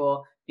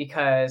valuable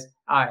because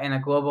in a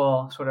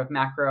global sort of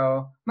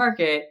macro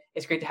market,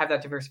 it's great to have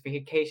that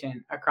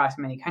diversification across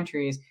many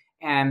countries.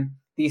 And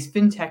these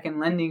fintech and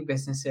lending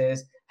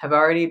businesses have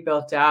already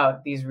built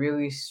out these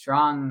really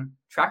strong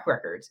track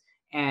records.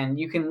 And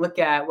you can look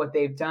at what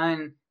they've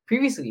done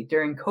previously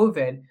during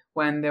COVID,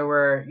 when there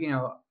were,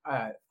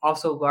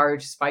 also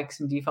large spikes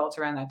in defaults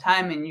around that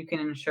time. And you can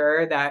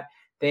ensure that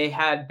they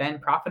had been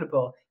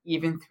profitable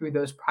even through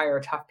those prior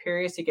tough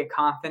periods to get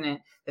confident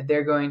that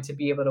they're going to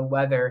be able to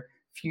weather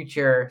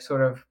future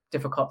sort of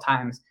difficult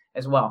times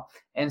as well.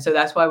 And so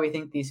that's why we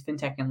think these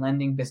fintech and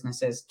lending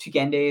businesses,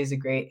 Tugenda is a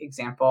great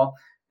example.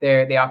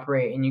 They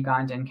operate in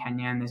Uganda and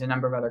Kenya, and there's a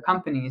number of other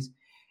companies.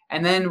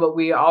 And then what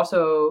we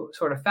also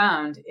sort of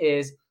found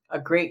is a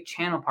great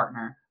channel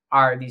partner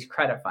are these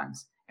credit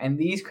funds. And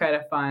these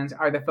credit funds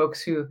are the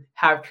folks who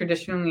have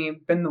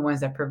traditionally been the ones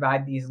that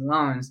provide these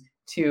loans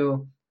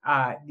to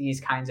these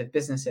kinds of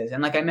businesses.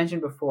 And like I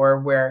mentioned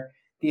before, where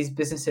these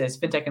businesses,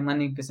 fintech and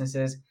lending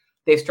businesses,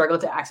 they've struggled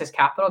to access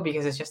capital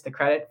because it's just the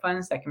credit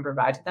funds that can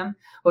provide to them.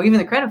 Well, even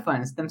the credit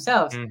funds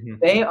themselves,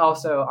 they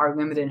also are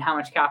limited in how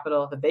much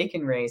capital that they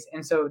can raise.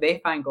 And so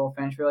they find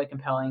Goldfinch really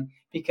compelling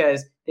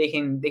because they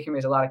can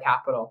raise a lot of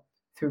capital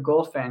through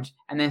Goldfinch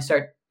and then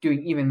start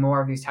doing even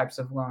more of these types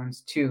of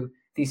loans to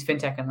these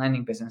fintech and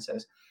lending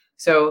businesses.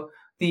 So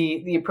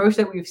the approach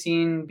that we've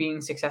seen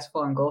being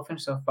successful in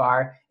Goldfinch so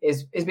far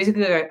is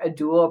basically a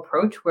dual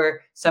approach,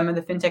 where some of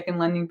the fintech and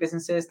lending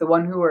businesses, the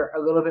one who are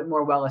a little bit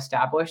more well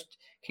established,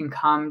 can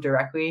come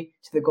directly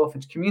to the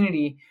Goldfinch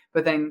community,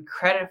 but then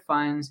credit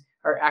funds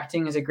are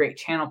acting as a great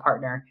channel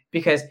partner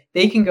because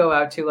they can go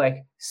out to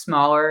like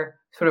smaller,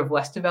 sort of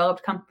less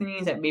developed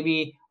companies that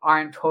maybe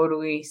aren't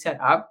totally set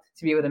up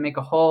to be able to make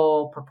a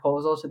whole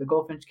proposal to the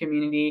Goldfinch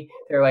community.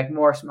 They're like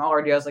more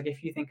smaller deals. Like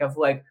if you think of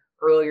like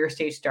earlier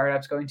stage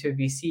startups going to a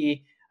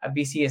VC. A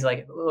VC is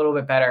like a little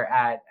bit better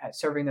at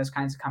serving those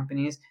kinds of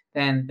companies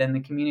than the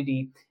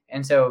community.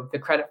 And so the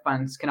credit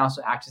funds can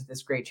also act as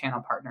this great channel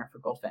partner for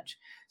Goldfinch.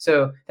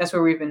 So that's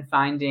where we've been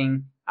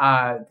finding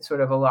sort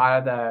of a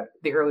lot of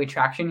the early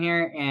traction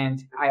here.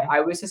 And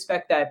I would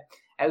suspect that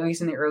at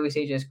least in the early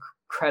stages,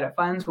 credit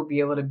funds will be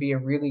able to be a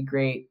really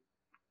great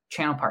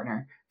channel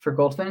partner for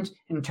Goldfinch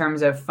in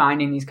terms of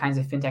finding these kinds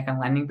of fintech and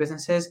lending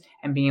businesses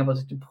and being able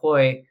to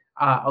deploy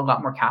a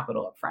lot more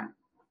capital up front.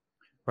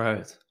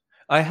 Right.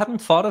 I hadn't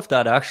thought of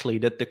that actually,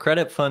 that the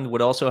credit fund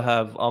would also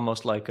have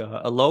almost like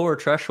a lower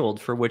threshold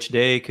for which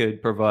they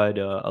could provide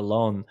a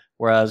loan.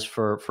 Whereas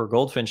for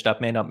Goldfinch, that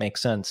may not make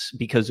sense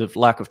because of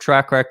lack of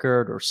track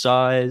record or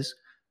size.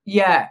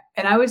 Yeah.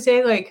 And I would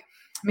say like,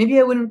 maybe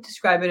I wouldn't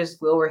describe it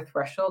as lower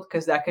threshold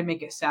because that could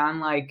make it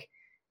sound like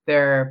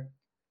they're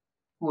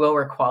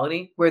lower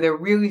quality, where they're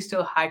really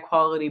still high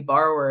quality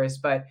borrowers.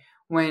 But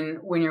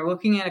when you're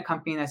looking at a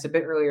company that's a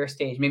bit earlier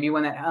stage, maybe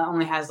one that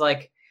only has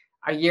like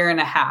a year and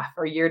a half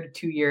or a year to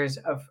 2 years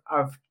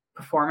of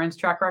performance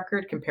track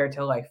record compared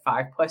to like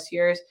 5+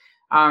 years,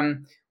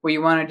 what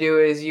you want to do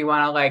is you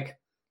want to like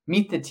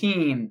meet the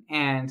team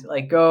and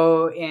like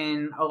go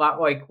in a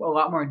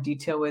lot more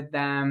detail with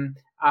them,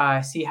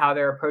 see how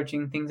they're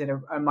approaching things at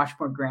a much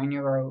more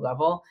granular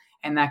level.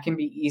 And that can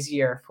be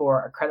easier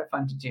for a credit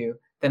fund to do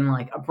than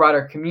like a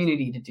broader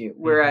community to do.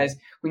 Whereas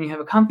when you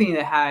have a company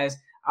that has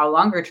a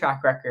longer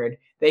track record,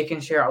 they can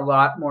share a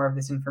lot more of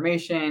this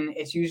information.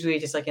 It's usually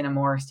just like in a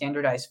more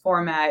standardized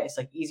format. It's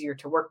like easier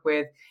to work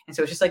with. And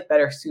so it's just like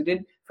better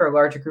suited for a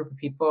larger group of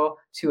people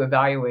to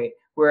evaluate.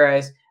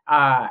 Whereas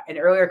an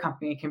earlier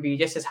company can be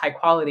just as high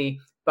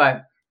quality,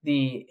 but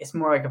it's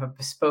more like of a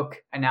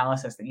bespoke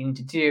analysis that you need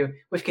to do, in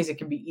which case it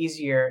can be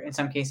easier in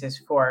some cases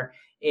for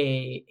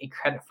a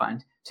credit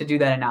fund to do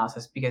that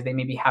analysis because they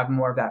maybe have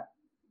more of that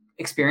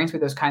experience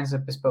with those kinds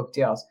of bespoke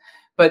deals.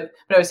 But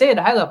I would say at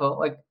a high level,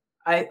 like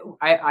I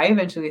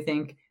eventually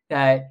think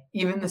that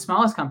even the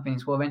smallest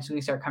companies will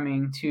eventually start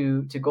coming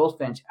to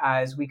Goldfinch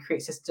as we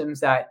create systems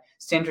that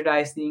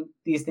standardize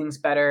these things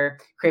better,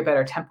 create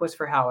better templates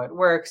for how it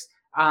works.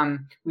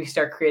 We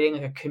start creating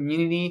like a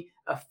community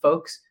of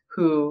folks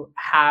who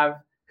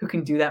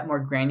can do that more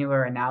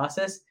granular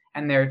analysis,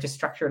 and they're just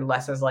structured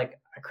less as like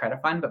a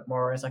credit fund, but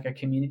more as like a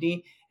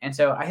community. And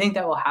so I think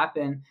that will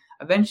happen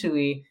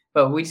eventually,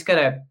 but we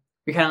kind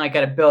of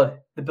gotta build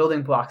the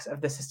building blocks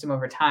of the system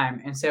over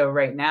time. And so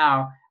right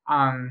now,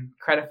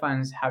 credit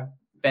funds have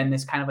been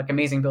this kind of like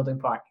amazing building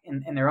block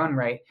in their own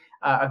right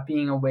of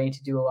being a way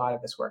to do a lot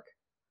of this work.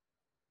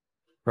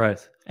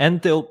 Right.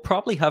 And they'll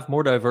probably have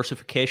more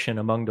diversification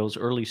among those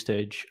early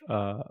stage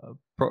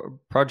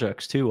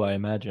projects too, I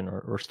imagine,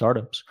 or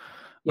startups.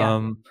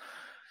 Yeah.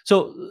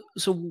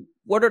 So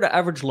what are the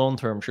average loan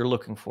terms you're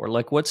looking for?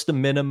 Like what's the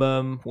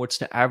minimum, what's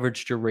the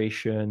average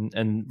duration,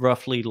 and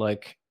roughly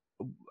like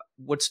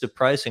what's the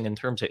pricing in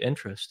terms of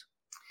interest?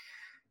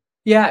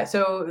 Yeah.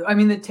 So, I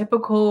mean, the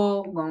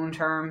typical loan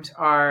terms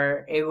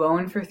are a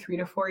loan for 3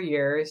 to 4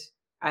 years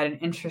at an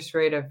interest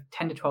rate of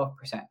 10 to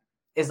 12%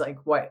 is like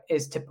what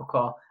is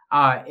typical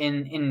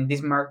in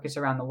these markets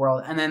around the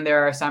world. And then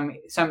there are some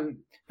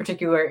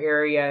particular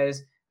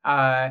areas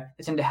that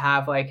tend to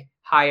have like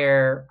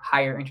higher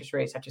interest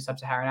rates, such as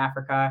Sub-Saharan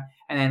Africa.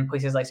 And then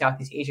places like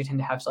Southeast Asia tend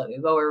to have slightly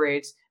lower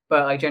rates.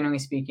 But like generally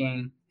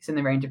speaking, it's in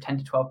the range of 10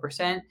 to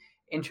 12%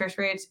 interest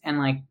rates and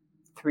like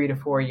 3 to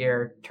 4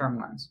 year term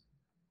loans.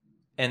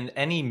 And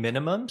any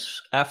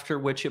minimums after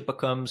which it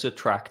becomes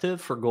attractive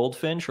for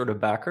Goldfinch or the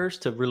backers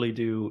to really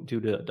do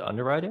the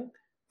underwriting?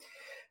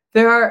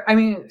 There are, I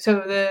mean,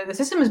 so the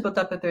system is built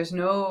up that there's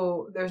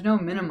no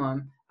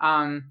minimum,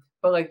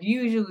 but like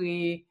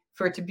usually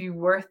for it to be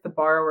worth the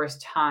borrower's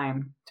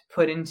time to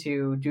put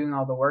into doing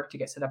all the work to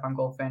get set up on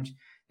Goldfinch,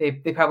 they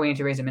probably need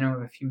to raise a minimum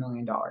of a few $1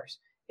 million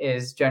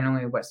is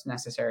generally what's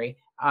necessary.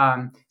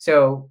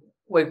 So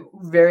like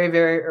very,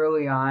 very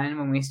early on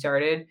when we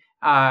started,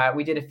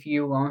 we did a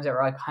few loans that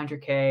were like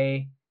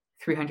 $100K,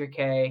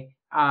 $300K,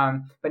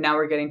 but now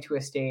we're getting to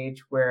a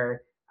stage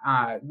where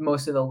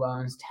most of the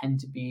loans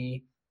tend to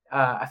be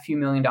a few $1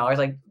 million.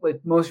 Like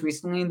most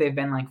recently, they've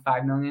been like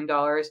 $5 million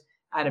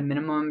at a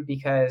minimum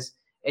because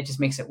it just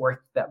makes it worth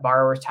that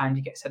borrower's time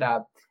to get set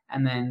up.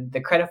 And then the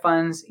credit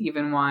funds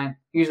even want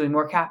usually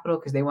more capital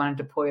because they want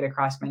to deploy it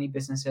across many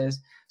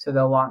businesses, so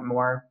they'll want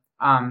more.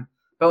 But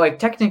like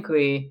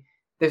technically,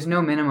 there's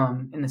no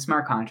minimum in the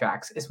smart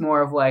contracts. It's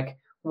more of like,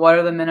 what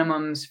are the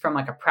minimums from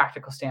like a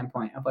practical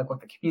standpoint of like what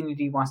the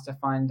community wants to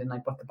fund and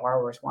like what the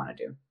borrowers want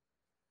to do.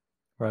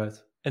 Right.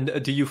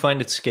 And do you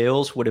find it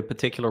scales with a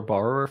particular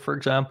borrower, for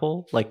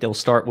example? Like they'll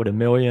start with $1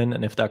 million,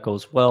 and if that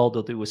goes well,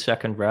 they'll do a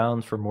second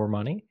round for more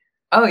money?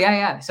 Oh,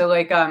 yeah. So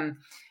like there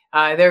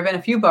have been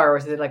a few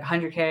borrowers that did like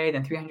 100K,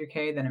 then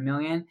 300K, then $1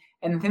 million.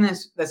 And the thing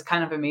that's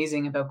kind of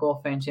amazing about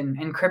Goldfinch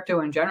and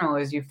crypto in general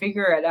is you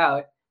figure it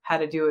out how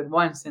to do it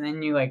once, and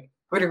then you like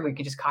literally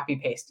could just copy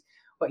paste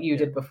what you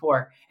did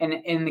before. And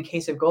in the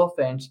case of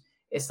Goldfinch,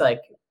 it's like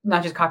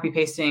not just copy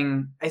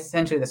pasting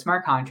essentially the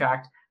smart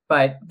contract,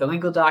 but the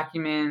legal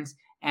documents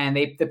and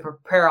they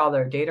prepare all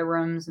their data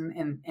rooms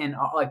and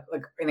all, like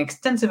an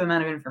extensive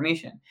amount of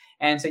information.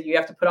 And so you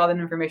have to put all that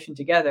information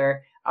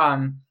together.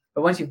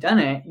 But once you've done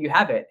it, you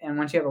have it. And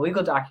once you have a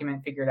legal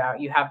document figured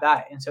out, you have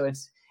that. And so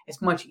it's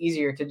much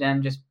easier to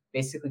then just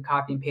basically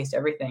copy and paste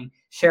everything,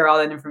 share all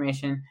that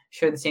information,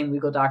 share the same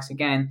legal docs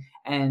again,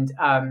 and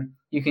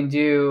you can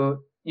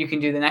do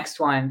the next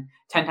one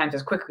 10 times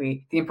as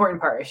quickly. The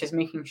important part is just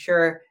making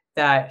sure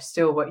that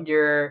still what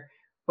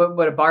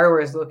a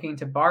borrower is looking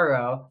to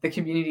borrow, the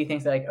community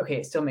thinks that, like, okay,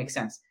 it still makes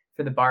sense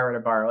for the borrower to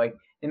borrow. Like,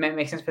 it might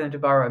make sense for them to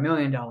borrow $1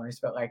 million,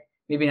 but like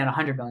maybe not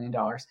 $100 million.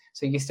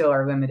 So you still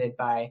are limited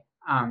by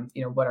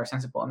what are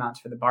sensible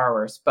amounts for the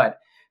borrowers. But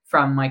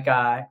from like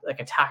a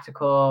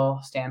tactical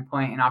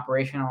standpoint and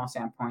operational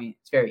standpoint,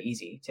 it's very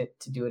easy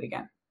to do it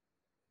again.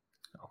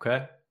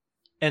 Okay.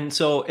 And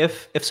so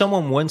if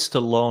someone wants to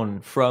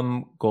loan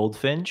from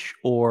Goldfinch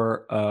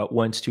or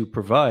wants to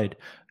provide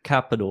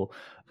capital,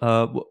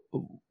 how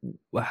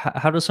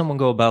does someone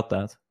go about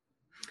that?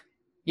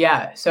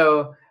 Yeah.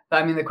 So,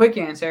 I mean, the quick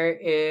answer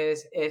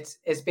is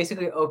it's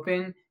basically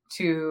open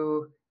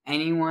to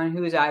anyone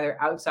who is either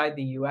outside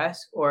the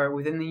US or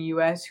within the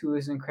US who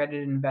is an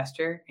accredited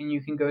investor. And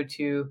you can go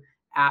to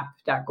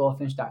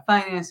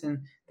app.goldfinch.finance, and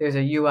there's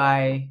a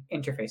UI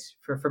interface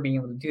for being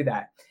able to do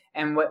that.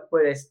 And what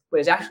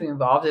is actually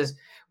involved is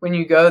when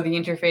you go, the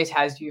interface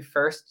has you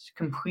first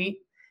complete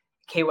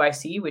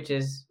KYC, which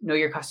is know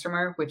your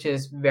customer, which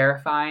is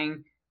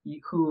verifying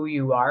who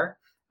you are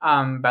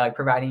by like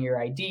providing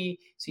your ID.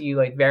 So you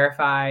like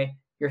verify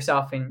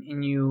yourself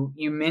and you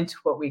mint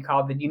what we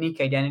call the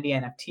unique identity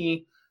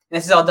NFT. And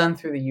this is all done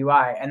through the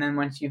UI. And then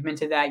once you've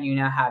minted that, you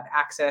now have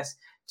access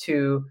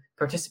to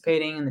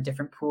participating in the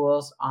different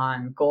pools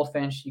on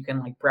Goldfinch. You can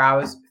like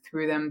browse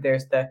through them.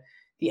 There's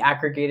the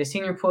aggregated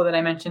senior pool that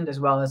I mentioned, as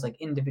well as like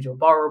individual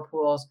borrower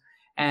pools.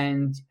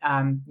 And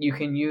you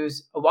can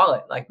use a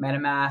wallet like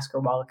MetaMask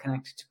or Wallet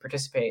Connect to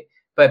participate.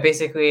 But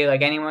basically,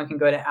 like anyone can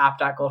go to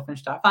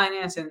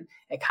app.goldfinch.finance, and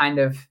it kind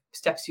of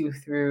steps you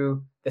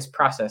through this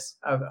process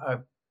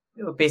of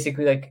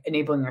basically like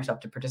enabling yourself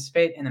to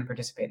participate and then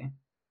participating.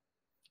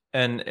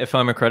 And if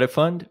I'm a credit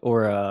fund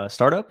or a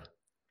startup,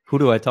 who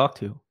do I talk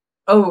to?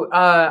 Oh,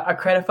 a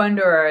credit fund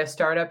or a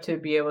startup to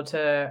be able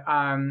to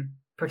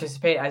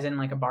participate, as in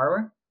like a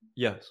borrower?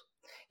 Yes.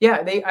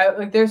 Yeah,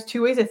 there's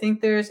two ways. I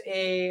think there's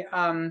a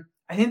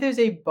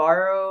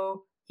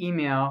borrow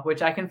email,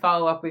 which I can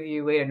follow up with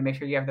you later to make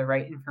sure you have the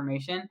right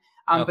information.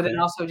 Okay. But then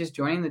also just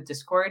joining the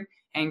Discord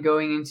and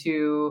going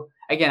into,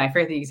 again, I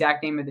forget the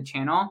exact name of the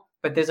channel,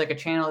 but there's like a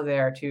channel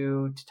there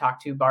to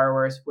talk to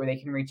borrowers where they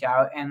can reach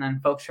out, and then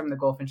folks from the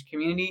Goldfinch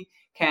community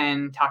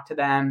can talk to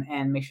them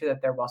and make sure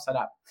that they're well set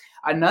up.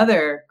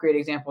 Another great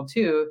example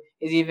too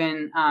is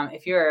even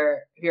if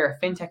you're a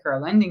fintech or a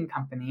lending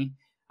company,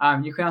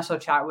 you can also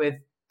chat with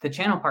the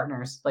channel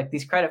partners, like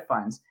these credit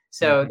funds.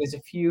 So there's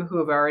a few who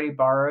have already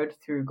borrowed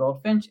through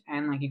Goldfinch,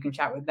 and like you can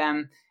chat with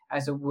them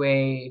as a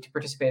way to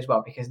participate as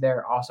well, because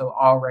they're also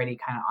already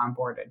kind of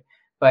onboarded.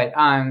 But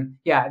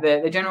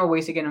the general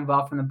ways to get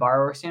involved from the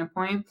borrower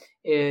standpoint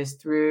is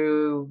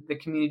through the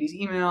community's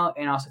email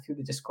and also through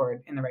the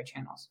Discord in the right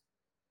channels.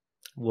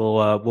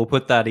 We'll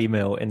put that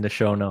email in the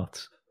show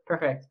notes.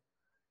 Perfect.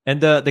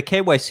 And the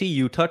KYC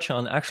you touch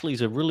on actually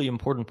is a really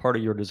important part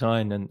of your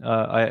design, and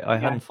I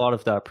hadn't thought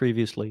of that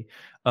previously.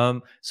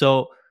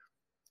 So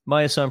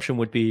my assumption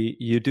would be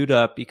you do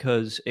that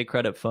because a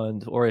credit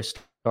fund or a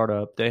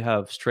startup, they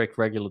have strict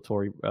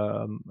regulatory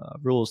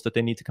rules that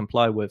they need to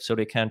comply with, so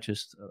they can't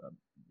just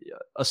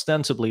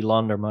ostensibly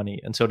launder money,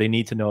 and so they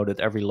need to know that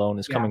every loan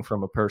is coming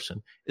from a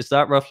person. Is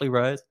that roughly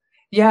right?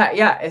 Yeah,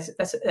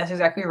 that's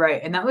exactly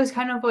right. And that was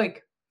kind of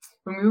like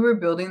when we were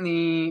building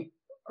the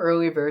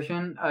early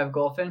version of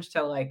Goldfinch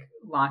to like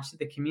launch to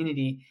the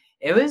community,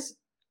 it was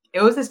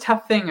this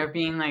tough thing of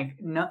being like,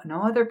 no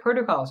other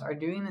protocols are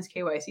doing this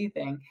KYC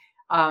thing.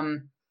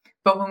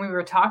 But when we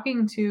were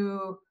talking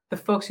to the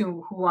folks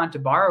who want to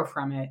borrow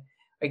from it,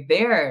 like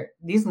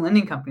these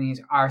lending companies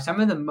are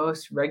some of the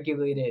most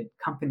regulated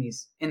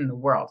companies in the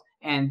world,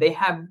 and they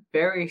have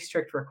very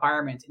strict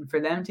requirements. And for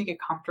them to get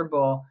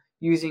comfortable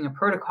using a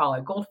protocol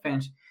like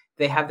Goldfinch,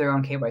 they have their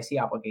own KYC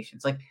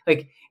obligations. Like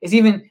it's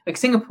even like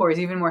Singapore is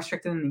even more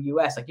strict than the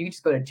US. Like you can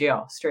just go to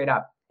jail straight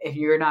up if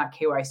you're not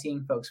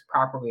KYCing folks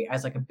properly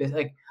as like a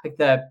business,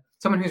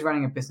 someone who's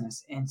running a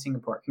business in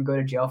Singapore can go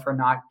to jail for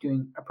not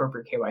doing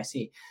appropriate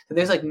KYC. So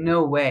there's like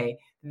no way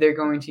they're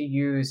going to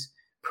use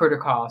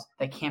protocols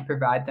that can't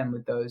provide them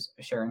with those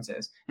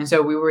assurances. And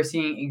so we were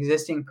seeing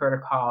existing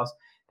protocols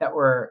that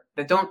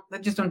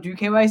just don't do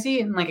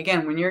KYC. And like,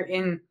 again, when you're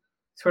in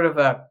sort of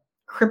a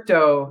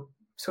crypto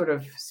sort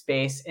of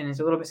space and it's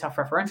a little bit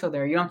self-referential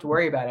there, you don't have to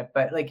worry about it.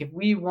 But like, if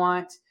we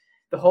want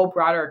the whole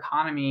broader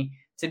economy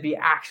to be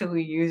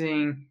actually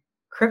using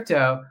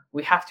crypto,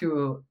 we have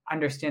to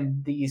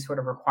understand these sort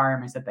of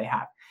requirements that they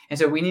have. And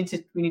so we need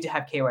to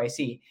have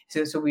KYC.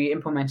 So we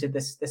implemented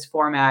this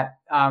format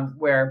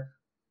where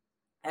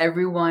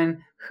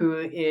everyone who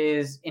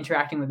is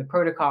interacting with the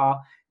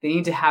protocol, they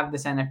need to have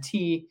this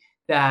NFT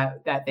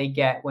that they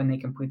get when they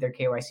complete their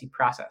KYC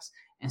process.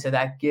 And so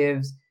that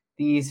gives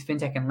these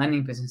fintech and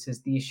lending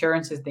businesses the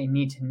assurances they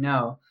need to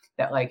know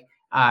that like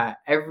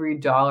every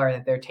dollar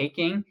that they're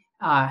taking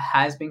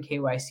has been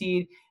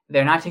KYC'd.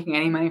 They're not taking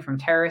any money from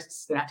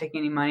terrorists. They're not taking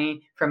any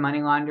money from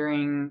money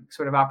laundering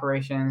sort of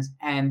operations,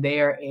 and they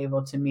are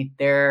able to meet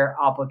their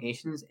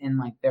obligations in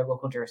like their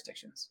local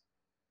jurisdictions.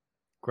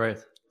 Great.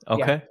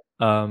 Okay.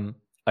 Yeah.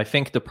 I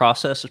think the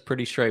process is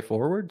pretty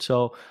straightforward.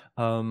 So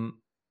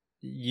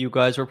you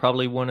guys are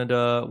probably one of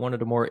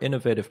the more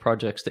innovative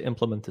projects to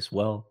implement this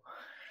well.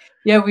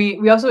 Yeah,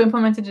 we also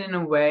implemented it in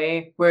a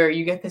way where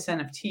you get this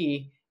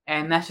NFT,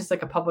 and that's just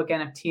like a public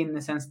NFT in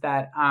the sense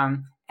that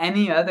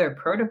any other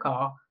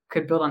protocol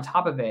could build on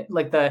top of it.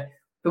 Like the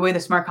way the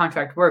smart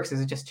contract works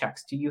is it just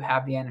checks, do you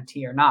have the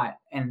NFT or not?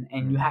 And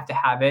you have to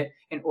have it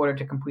in order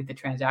to complete the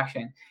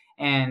transaction.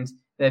 And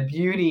the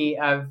beauty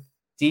of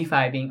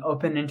DeFi being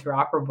open and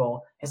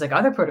interoperable is like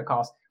other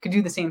protocols could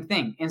do the same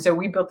thing. And so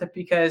we built it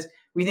because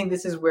we think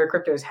this is where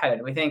crypto is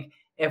headed. We think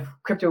if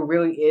crypto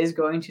really is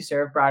going to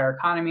serve broader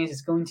economies,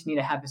 it's going to need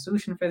to have a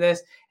solution for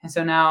this. And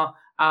so now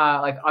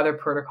like other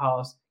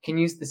protocols can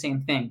use the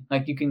same thing.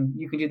 Like you can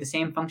do the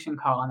same function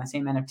call on the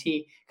same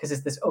NFT because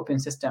it's this open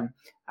system.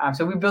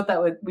 So we built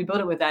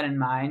it with that in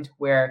mind,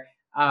 where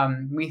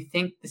we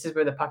think this is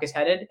where the puck is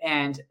headed.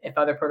 And if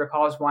other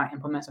protocols want to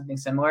implement something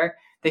similar,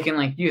 they can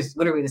like use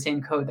literally the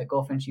same code that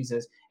Goldfinch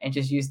uses and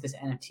just use this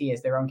NFT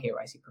as their own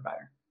KYC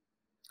provider.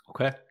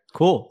 Okay,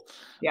 cool.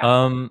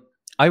 Yeah.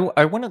 I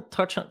want to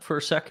touch on for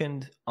a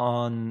second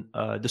on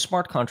the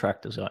smart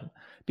contract design,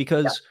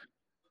 because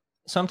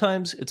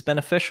sometimes it's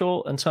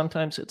beneficial and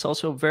sometimes it's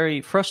also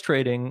very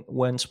frustrating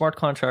when smart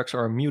contracts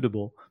are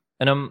immutable.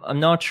 And I'm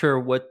not sure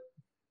what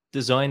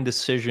design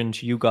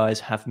decisions you guys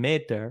have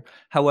made there.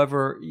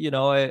 However,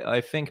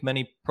 I think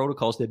many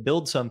protocols, they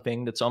build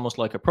something that's almost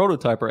like a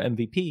prototype or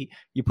MVP.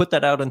 You put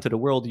that out into the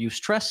world, you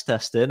stress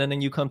test it, and then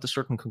you come to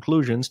certain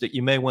conclusions that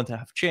you may want to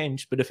have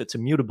changed. But if it's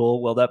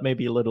immutable, well, that may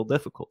be a little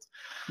difficult.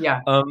 Yeah.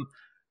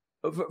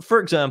 For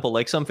example,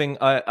 like something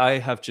I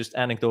have just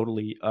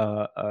anecdotally,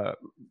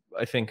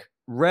 I think,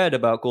 read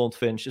about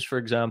Goldfinch is, for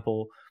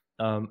example,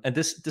 and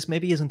this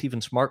maybe isn't even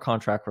smart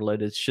contract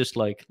related. It's just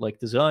like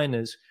design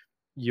is,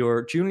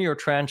 your junior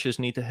tranches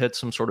need to hit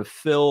some sort of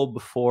fill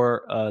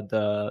before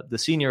the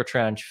senior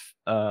tranche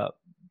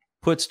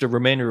puts the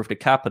remainder of the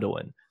capital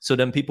in. So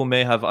then people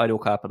may have idle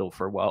capital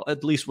for a while.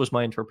 At least was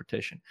my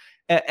interpretation.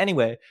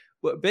 Anyway,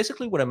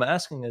 basically what I'm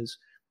asking is,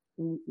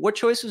 what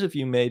choices have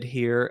you made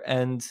here,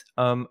 and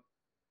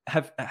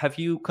have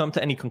you come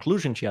to any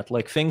conclusions yet?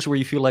 Like things where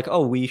you feel like,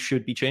 oh, we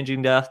should be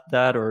changing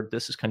that, or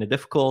this is kind of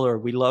difficult, or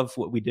we love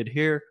what we did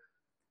here?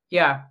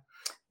 Yeah,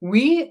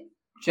 we,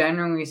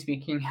 generally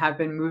speaking, have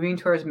been moving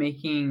towards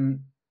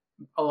making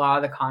a lot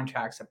of the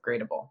contracts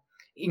upgradable,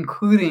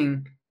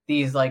 including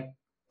these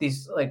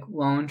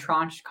loan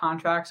tranche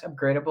contracts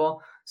upgradable,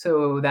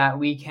 so that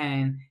we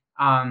can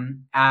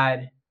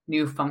add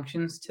new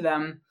functions to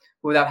them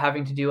without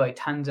having to do like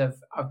tons of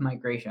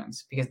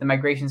migrations, because the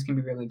migrations can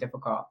be really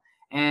difficult.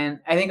 And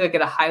I think like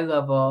at a high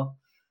level,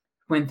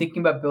 when thinking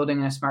about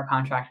building a smart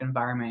contract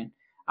environment,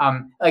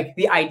 like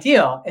the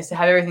ideal is to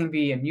have everything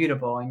be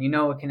immutable and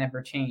it can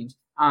never change.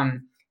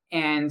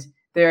 And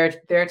there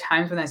are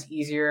times when that's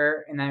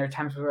easier, and there are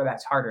times where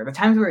that's harder. The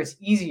times where it's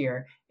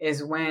easier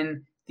is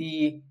when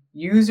the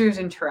user's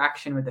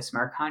interaction with the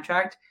smart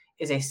contract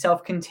is a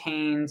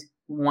self-contained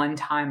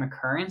one-time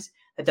occurrence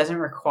that doesn't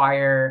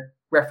require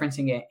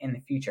referencing it in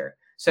the future.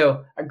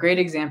 So a great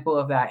example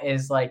of that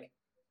is like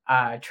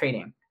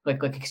trading,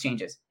 like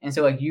exchanges. And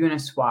so like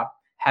Uniswap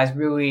has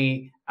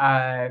really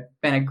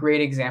been a great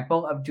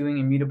example of doing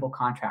immutable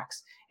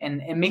contracts.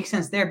 And it makes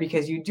sense there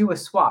because you do a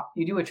swap,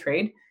 you do a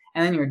trade,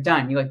 and then you're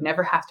done. You like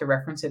never have to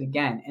reference it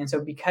again. And so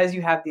because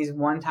you have these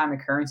one-time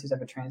occurrences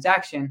of a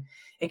transaction,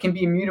 it can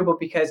be immutable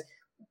because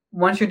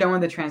once you're done with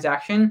the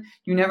transaction,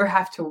 you never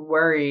have to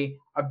worry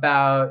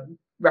about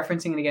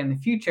referencing it again in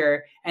the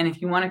future. And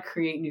if you want to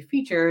create new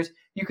features,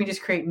 you can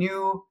just create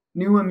new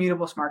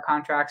immutable smart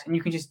contracts, and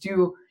you can just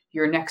do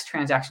your next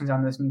transactions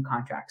on those new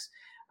contracts.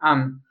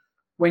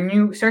 When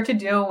you start to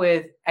deal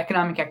with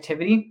economic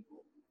activity,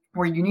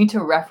 where you need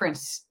to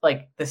reference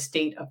like the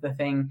state of the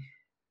thing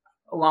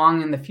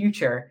long in the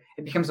future,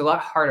 it becomes a lot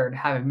harder to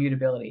have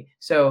immutability.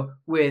 So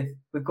with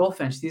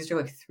Goldfinch, these are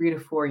like 3 to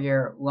 4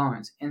 year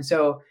loans. And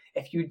so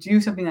if you do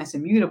something that's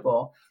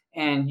immutable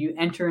and you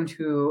enter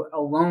into a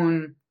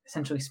loan,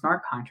 essentially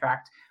smart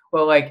contract,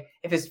 well, like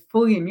if it's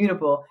fully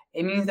immutable,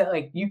 it means that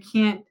like you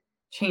can't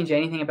change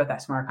anything about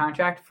that smart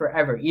contract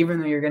forever, even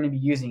though you're going to be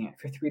using it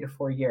for 3 to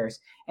 4 years.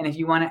 And if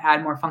you want to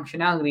add more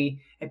functionality,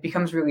 it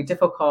becomes really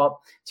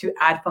difficult to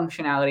add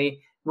functionality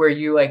where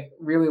you like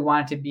really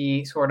want it to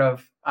be sort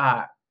of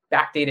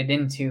backdated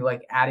into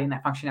like adding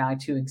that functionality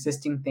to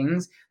existing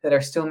things that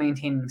are still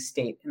maintaining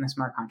state in the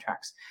smart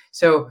contracts.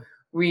 So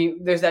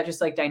there's that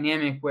just like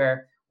dynamic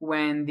where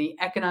when the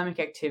economic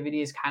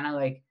activity is kind of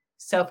like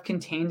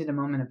self-contained in a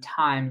moment of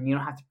time and you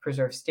don't have to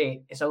preserve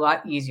state, it's a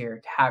lot easier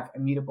to have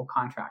immutable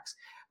contracts.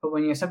 But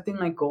when you have something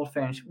like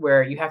Goldfinch,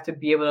 where you have to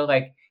be able to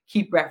like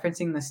keep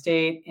referencing the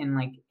state and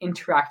like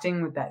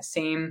interacting with that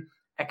same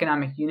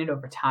economic unit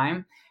over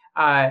time,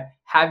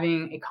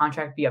 having a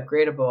contract be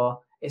upgradable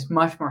is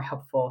much more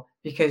helpful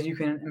because you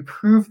can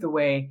improve the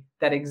way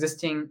that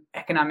existing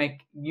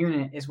economic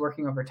unit is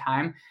working over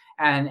time.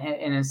 And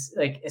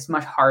it's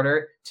much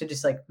harder to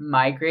just like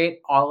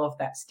migrate all of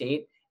that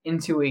state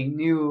into a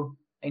new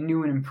and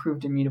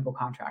improved immutable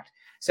contract.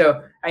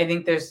 So I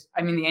think the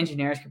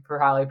engineers could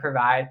probably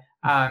provide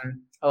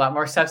a lot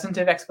more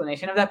substantive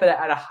explanation of that, but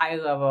at a high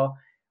level,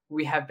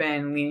 we have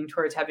been leaning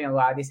towards having a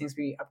lot of these things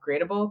be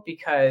upgradable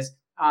because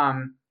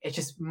it's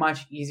just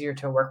much easier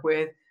to work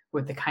with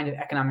the kind of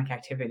economic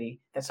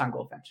activity that's on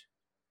Goldfinch.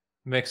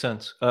 Makes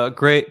sense.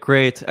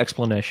 Great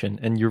explanation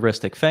and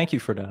heuristic. Thank you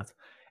for that.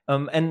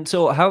 And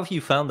so how have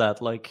you found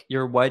that? Like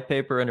your white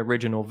paper and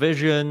original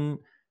vision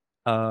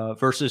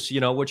versus,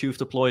 what you've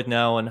deployed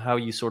now and how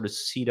you sort of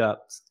see that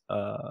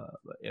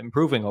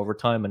improving over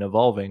time and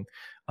evolving.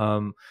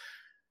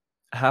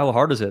 How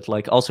hard is it?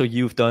 Like also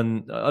you've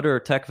done other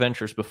tech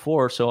ventures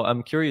before, so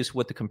I'm curious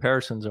what the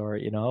comparisons are.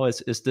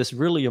 Is this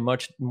really a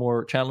much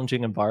more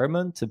challenging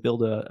environment to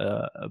build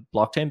a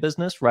blockchain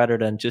business rather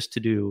than just to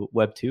do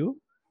Web 2?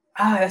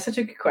 That's such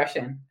a good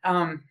question.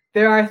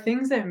 There are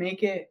things that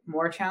make it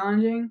more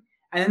challenging,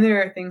 and then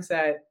there are things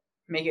that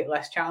make it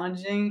less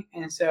challenging,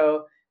 and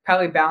so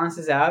probably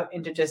balances out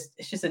into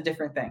it's just a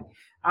different thing.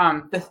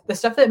 The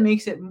stuff that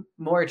makes it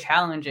more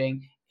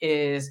challenging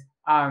is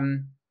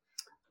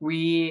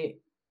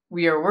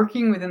we are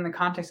working within the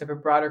context of a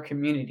broader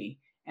community,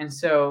 and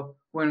so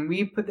when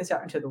we put this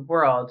out into the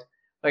world,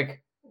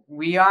 like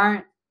we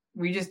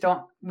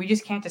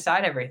just can't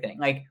decide everything.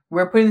 Like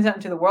we're putting this out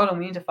into the world and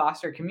we need to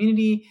foster a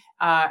community,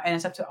 and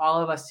it's up to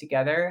all of us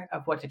together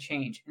of what to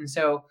change. And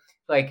so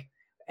like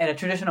at a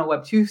traditional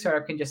Web 2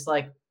 startup can just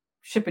like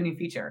ship a new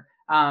feature.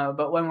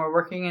 But when we're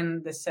working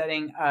in the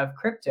setting of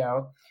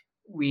crypto,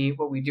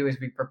 what we do is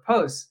we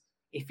propose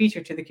a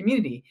feature to the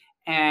community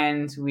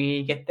and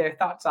we get their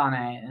thoughts on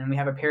it and we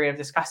have a period of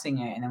discussing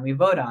it and then we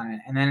vote on it.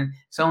 And then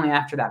it's only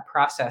after that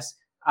process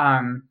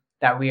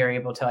that we are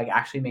able to like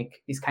actually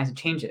make these kinds of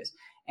changes.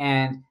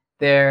 And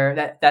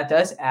that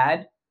does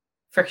add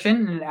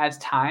friction and it adds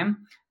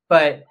time.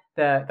 But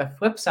the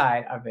flip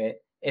side of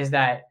it is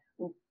that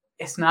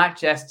it's not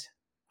just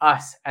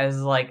us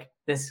as like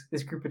this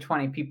group of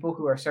 20 people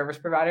who are service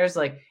providers.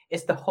 Like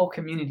it's the whole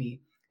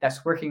community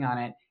that's working on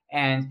it.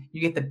 And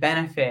you get the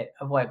benefit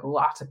of like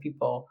lots of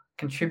people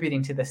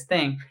contributing to this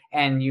thing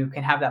and you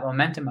can have that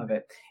momentum of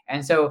it.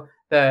 And so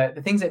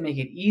the things that make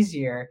it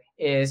easier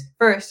is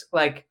first,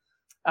 like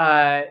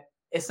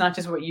it's not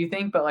just what you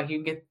think, but like you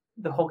can get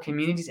the whole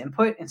community's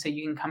input. And so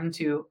you can come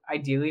to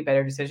ideally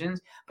better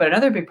decisions. But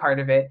another big part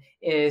of it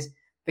is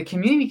the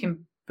community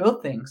can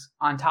build things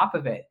on top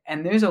of it.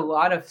 And there's a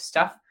lot of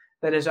stuff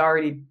that is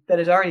already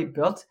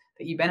built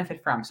that you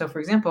benefit from. So for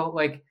example,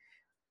 like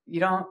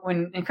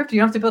when in crypto,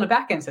 you don't have to build a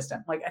backend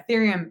system. Like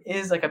Ethereum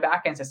is like a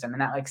backend system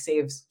and that like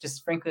saves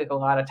just frankly like a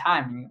lot of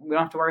time. We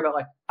don't have to worry about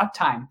like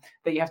uptime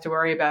that you have to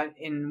worry about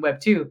in Web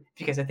 2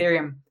 because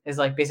Ethereum is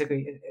like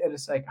basically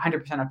it's like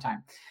 100%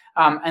 uptime.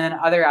 And then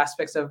other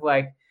aspects of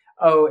like,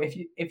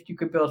 if you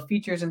could build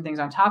features and things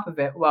on top of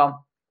it,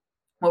 well,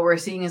 what we're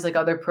seeing is like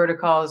other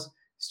protocols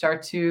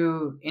start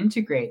to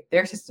integrate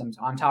their systems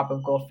on top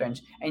of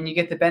Goldfinch, and you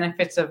get the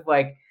benefits of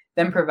like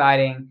them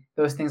providing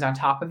those things on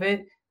top of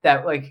it.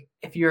 That like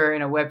if you're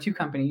in a Web 2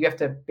 company, you have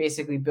to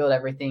basically build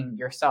everything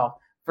yourself.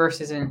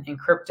 Versus in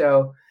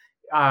crypto,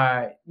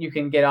 you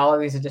can get all of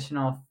these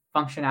additional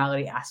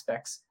functionality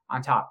aspects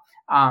on top.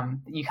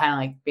 You kind of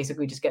like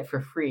basically just get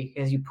for free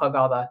because you put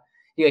all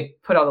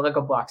the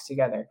Lego blocks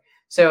together.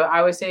 So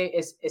I would say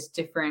it's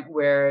different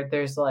where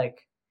there's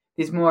like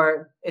these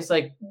more. It's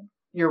like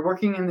you're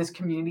working in this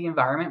community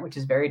environment, which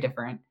is very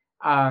different.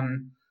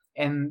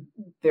 And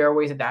there are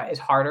ways that is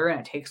harder and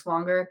it takes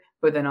longer.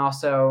 But then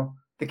also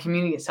the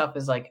community itself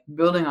is like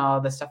building all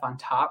of this stuff on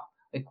top,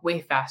 like way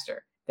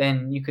faster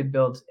than you could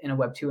build in a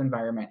Web 2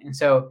 environment. And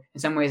so in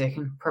some ways it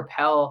can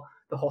propel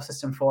the whole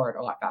system forward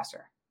a lot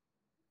faster.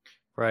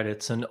 Right.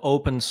 It's an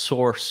open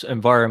source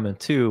environment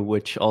too,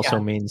 which also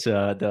means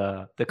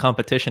the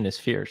competition is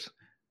fierce.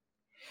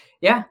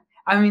 Yeah.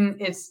 I mean,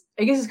 I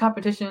guess it's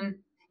competition.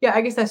 Yeah,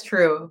 I guess that's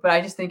true. But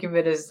I just think of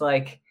it as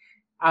like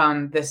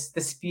the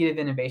speed of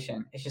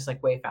innovation. It's just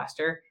like way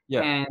faster.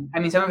 Yeah. And I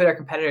mean, some of it are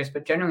competitors,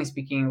 but generally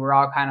speaking, we're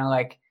all kind of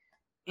like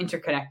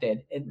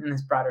interconnected in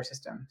this broader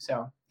system.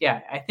 So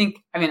yeah,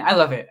 I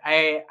love it.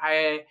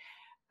 I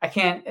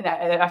can't,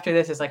 after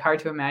this, it's like hard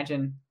to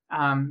imagine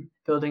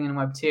building in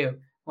Web 2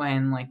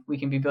 when like we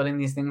can be building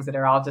these things that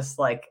are all just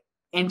like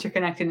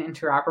interconnected and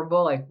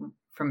interoperable like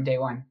from day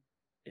one.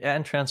 Yeah,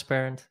 and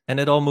transparent. And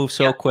it all moves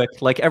so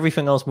quick. Like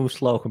everything else moves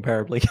slow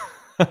comparably.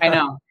 I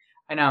know.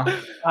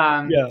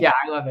 Yeah,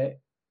 I love it.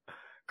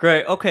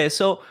 Great. Okay,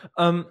 so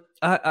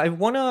I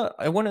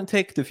wanna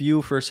take the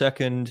view for a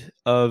second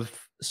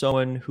of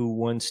someone who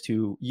wants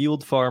to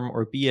yield farm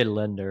or be a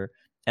lender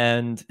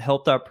and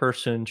help that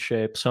person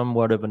shape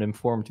somewhat of an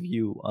informed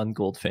view on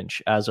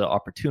Goldfinch as an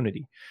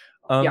opportunity.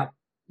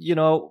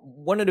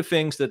 one of the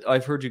things that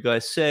I've heard you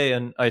guys say,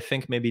 and I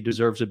think maybe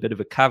deserves a bit of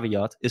a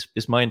caveat,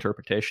 is my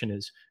interpretation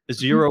is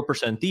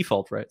 0%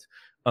 default rate.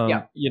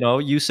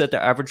 You said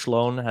the average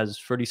loan has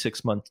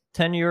 36-month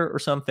tenure or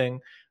something.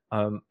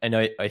 And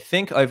I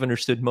think I've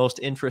understood most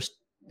interest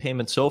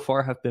payments so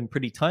far have been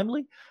pretty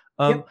timely.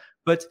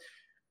 But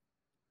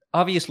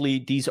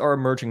obviously, these are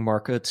emerging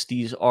markets.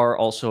 These are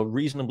also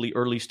reasonably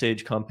early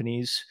stage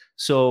companies.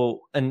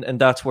 So, and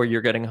that's where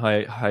you're getting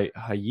high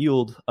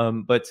yield.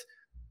 But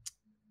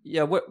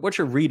yeah, what's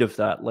your read of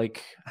that?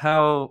 Like,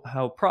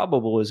 how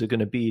probable is it going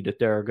to be that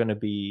there are going to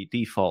be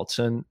defaults,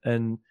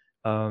 and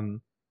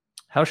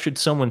how should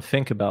someone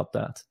think about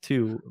that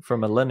too,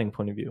 from a lending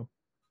point of view?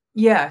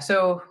 Yeah,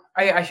 so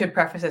I should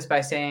preface this by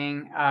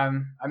saying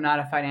I'm not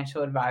a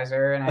financial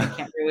advisor, and I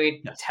can't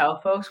really tell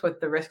folks what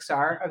the risks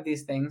are of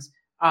these things.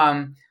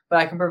 But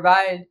I can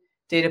provide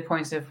data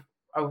points of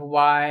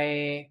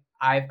why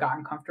I've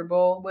gotten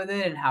comfortable with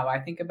it and how I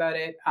think about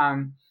it.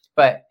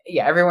 But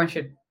yeah, everyone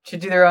should do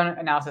their own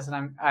analysis,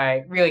 and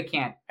I really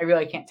can't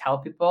tell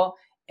people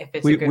if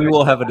it's we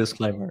will have a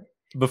disclaimer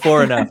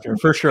before and after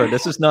for sure.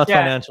 This is not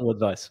financial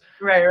advice.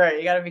 Right.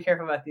 You got to be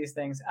careful about these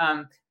things.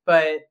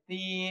 But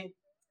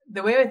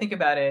the way I think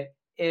about it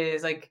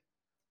is like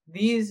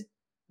these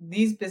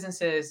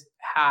businesses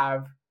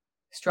have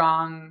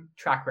strong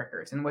track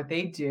records, and what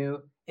they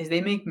do is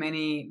they make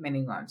many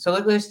loans. So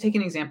let's take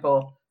an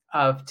example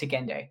of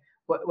Tegende.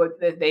 What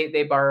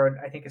they borrowed,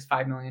 I think, is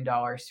 $5 million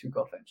through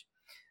Goldfinch.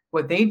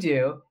 What they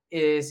do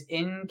is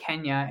in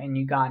Kenya and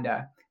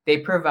Uganda, they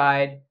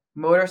provide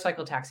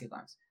motorcycle taxi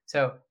loans.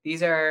 So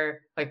these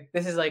are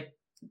this is like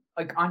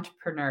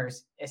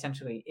entrepreneurs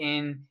essentially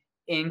in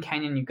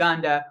Kenya and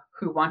Uganda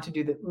who want to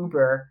do the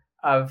Uber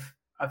of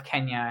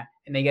Kenya,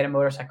 and they get a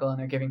motorcycle and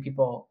they're giving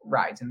people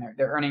rides, and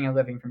they're earning a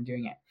living from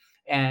doing it,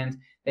 and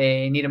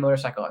they need a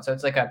motorcycle. So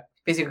it's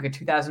basically a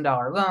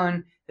 $2,000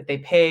 loan that they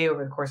pay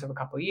over the course of a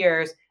couple of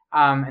years,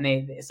 and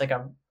it's like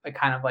a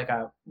kind of like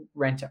a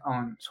rent to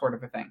own sort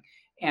of a thing.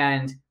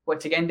 And what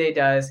Tegende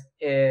does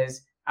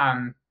is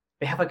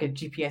they have like a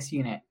GPS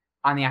unit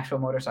on the actual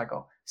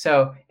motorcycle.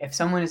 So if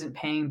someone isn't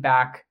paying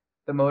back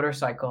the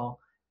motorcycle,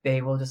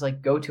 they will just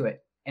go to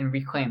it and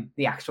reclaim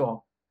the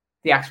actual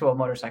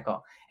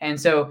motorcycle. And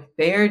so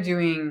they are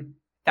doing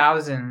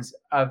thousands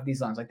of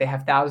these loans. They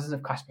have thousands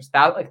of customers,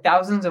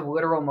 thousands of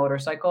literal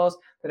motorcycles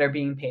that are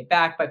being paid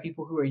back by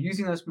people who are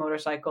using those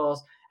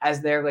motorcycles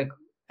as their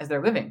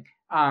living.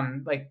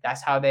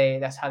 That's how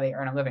they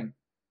earn a living.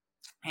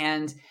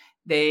 And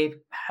they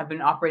have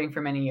been operating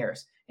for many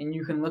years. And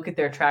you can look at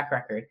their track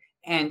record,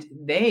 and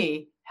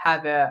they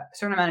have a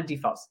certain amount of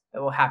defaults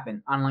that will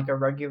happen on a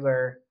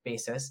regular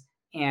basis.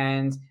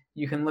 And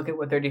you can look at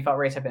what their default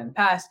rates have been in the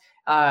past,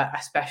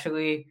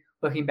 especially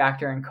looking back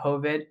during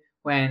COVID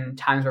when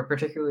times were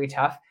particularly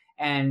tough.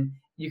 And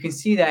you can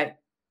see that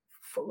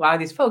a lot of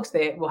these folks,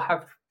 they will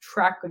have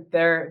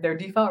their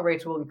default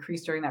rates will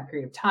increase during that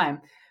period of time,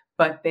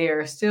 but they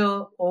are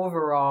still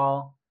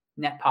overall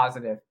net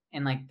positive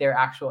in their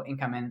actual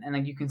income.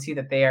 And you can see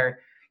that they are,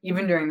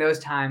 even during those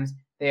times,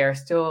 they are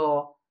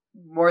still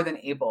more than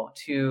able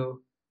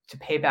to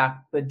pay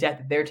back the debt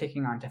that they're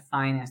taking on to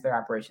finance their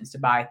operations, to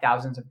buy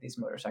thousands of these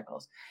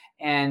motorcycles.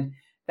 And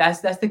that's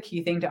the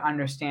key thing to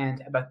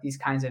understand about these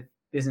kinds of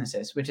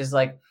businesses, which is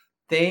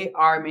they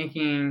are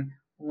making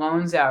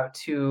loans out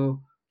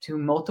to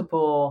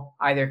multiple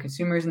either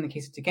consumers in the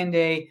case of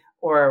Tegende,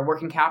 or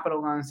working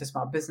capital loans to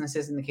small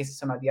businesses in the case of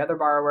some of the other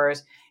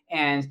borrowers.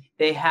 And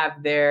they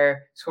have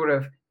their sort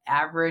of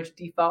average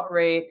default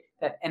rate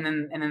and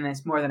then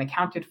it's more than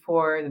accounted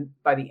for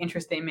by the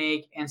interest they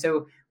make. And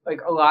so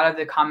a lot of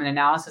the common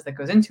analysis that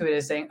goes into it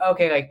is saying,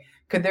 okay,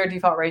 could their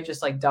default rate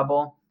just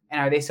double?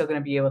 And are they still going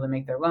to be able to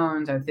make their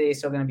loans? Are they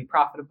still going to be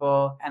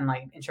profitable? And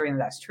ensuring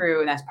that that's true.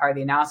 And that's part of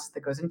the analysis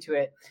that goes into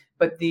it.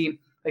 But the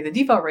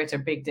default rates are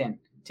baked in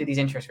to these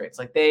interest rates.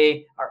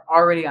 They are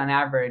already on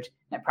average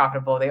net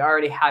profitable. They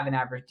already have an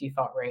average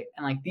default rate.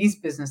 And these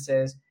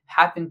businesses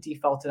have been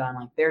defaulted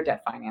on their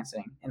debt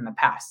financing in the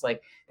past.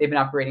 They've been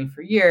operating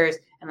for years,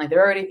 and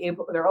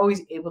they're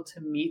always able to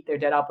meet their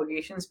debt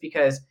obligations,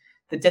 because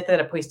the debt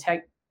that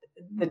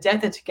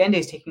Tegende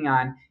is taking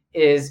on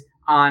is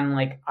on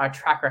a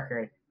track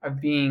record of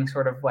being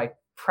sort of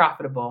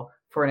profitable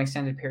for an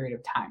extended period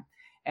of time.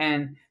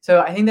 And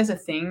so I think that's a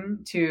thing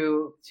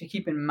to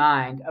keep in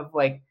mind of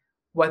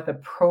what the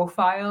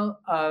profile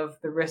of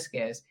the risk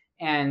is.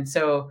 And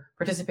so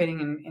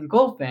participating in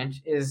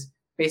Goldfinch is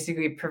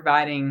basically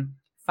providing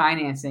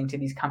financing to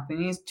these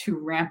companies to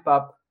ramp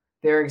up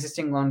their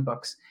existing loan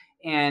books.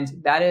 And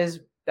that is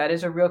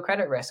a real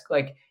credit risk.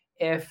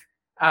 If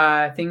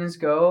things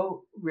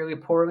go really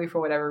poorly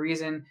for whatever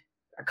reason,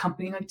 a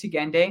company like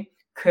Tegende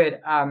could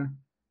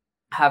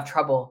have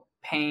trouble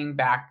paying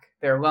back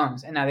their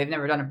loans. And now they've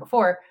never done it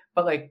before,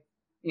 but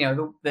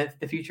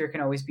the future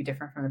can always be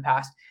different from the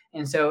past.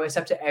 And so it's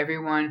up to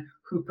everyone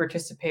who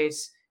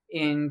participates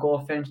in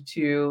Goldfinch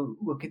to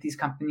look at these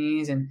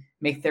companies and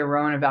make their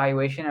own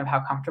evaluation of how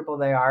comfortable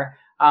they are.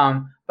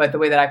 But the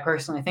way that I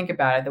personally think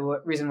about it,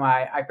 the reason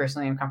why I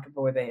personally am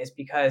comfortable with it is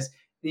because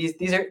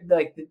these are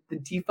like the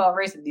default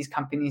rates that these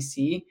companies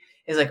see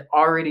is like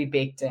already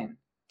baked in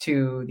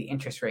to the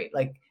interest rate.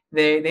 Like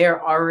they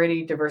are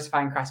already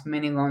diversifying across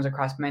many loans,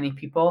 across many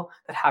people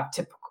that have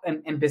typical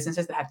and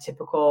businesses that have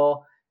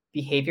typical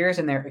behaviors,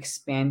 and they're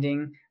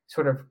expanding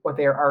sort of what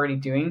they are already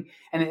doing.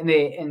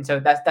 And so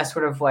that's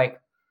sort of like,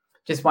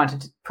 just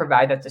wanted to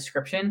provide that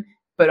description.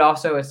 But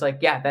also it's like,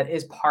 yeah, that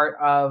is part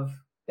of,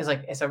 is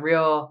like, it's a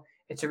real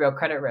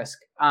credit risk.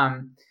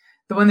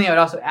 The one thing I would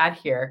also add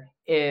here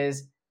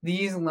is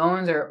these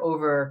loans are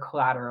over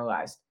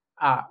collateralized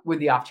with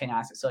the off-chain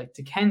assets. So like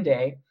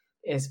Tikende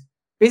is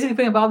basically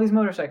putting up all these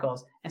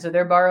motorcycles, and so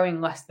they're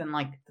borrowing less than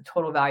like the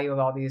total value of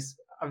all these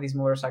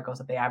motorcycles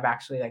that they have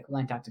actually like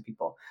lent out to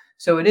people.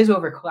 So it is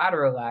over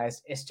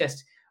collateralized. It's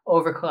just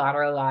over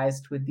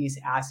collateralized with these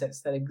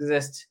assets that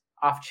exist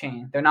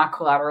off-chain. They're not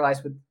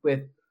collateralized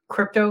with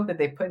crypto that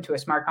they put into a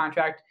smart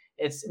contract.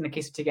 It's, in the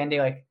case of Tikende,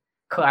 like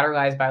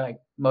collateralized by like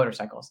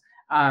motorcycles.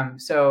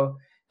 So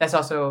that's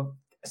also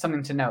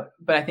something to note.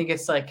 But I think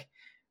it's like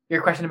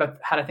your question about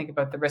how to think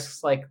about the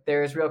risks, like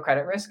there's real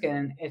credit risk,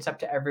 and it's up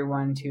to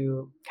everyone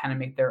to kind of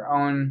make their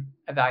own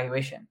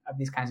evaluation of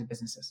these kinds of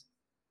businesses.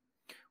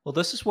 Well,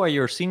 this is why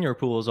your senior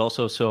pool is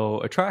also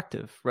so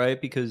attractive, right?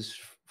 Because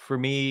for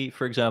me,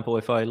 for example,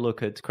 if I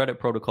look at credit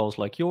protocols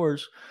like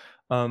yours,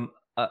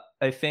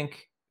 I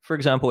think, for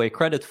example, a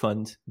credit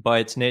fund by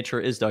its nature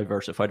is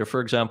diversified. Or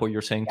for example,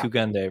 you're saying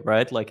Tugende,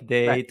 right? Like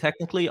they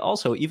technically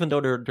also, even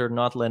though they're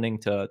not lending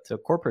to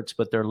corporates,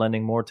 but they're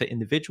lending more to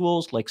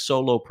individuals like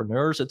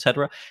solopreneurs,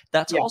 etc.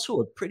 That's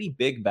also a pretty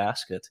big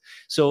basket.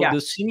 So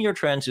the senior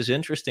tranche is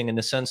interesting in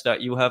the sense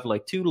that you have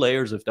like 2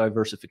 layers of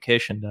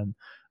diversification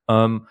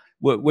then,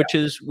 which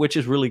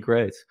is really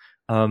great.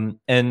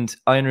 And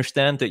I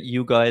understand that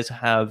you guys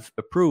have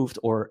approved,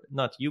 or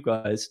not you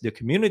guys, the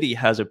community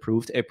has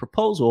approved a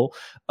proposal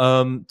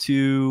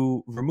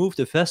to remove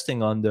the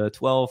vesting on the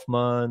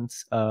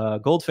 12-month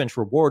Goldfinch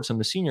rewards on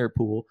the senior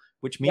pool,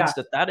 which means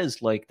that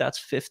is like, that's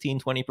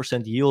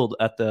 15-20% yield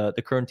at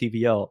the current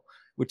TVL,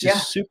 which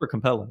is super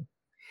compelling.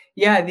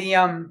 Yeah,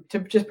 to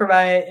just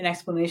provide an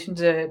explanation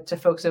to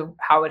folks of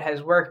how it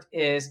has worked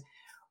is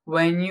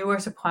when you are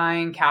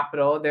supplying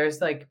capital, there's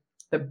like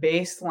the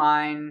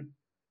baseline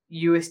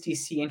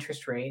USDC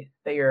interest rate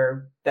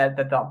that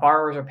the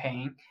borrowers are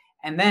paying,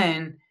 and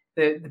then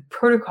the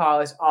protocol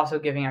is also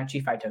giving out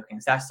GFI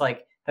tokens. That's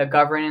like the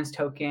governance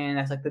token.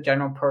 That's like the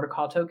general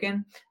protocol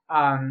token,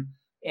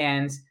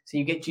 and so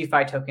you get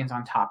GFI tokens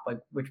on top, like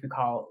which we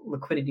call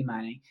liquidity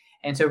mining.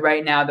 And so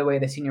right now, the way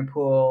the senior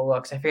pool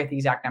looks, I forget the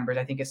exact numbers.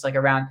 I think it's like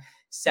around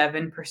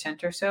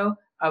 7% or so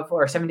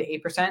or 7 to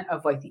 8%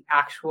 of like the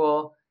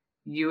actual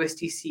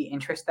USDC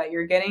interest that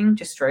you're getting,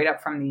 just straight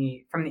up from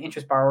the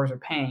interest borrowers are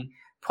paying,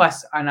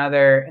 plus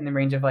another in the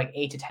range of like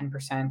 8 to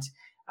 10%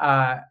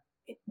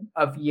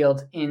 of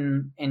yield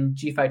in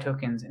GFI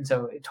tokens. And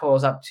so it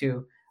totals up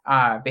to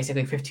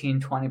basically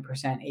 15-20%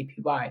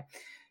 APY.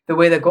 The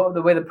way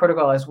the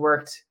protocol has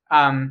worked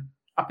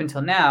up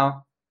until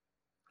now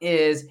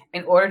is,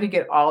 in order to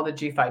get all the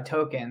GFI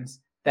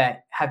tokens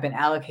that have been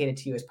allocated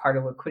to you as part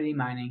of liquidity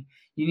mining,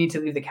 you need to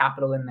leave the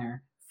capital in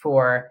there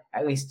for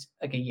at least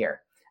like a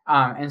year.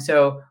 And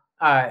so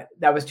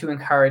that was to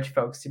encourage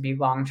folks to be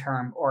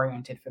long-term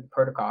oriented for the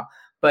protocol.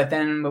 But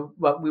then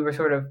what we were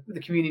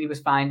the community was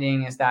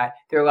finding is that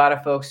there are a lot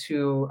of folks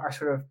who are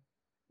sort of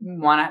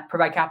want to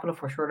provide capital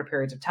for shorter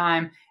periods of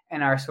time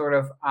and are sort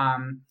of,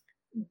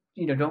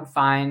 don't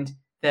find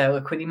the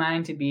liquidity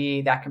mining to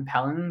be that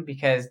compelling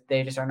because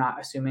they just are not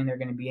assuming they're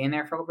going to be in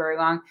there for very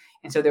long.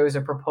 And so there was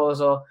a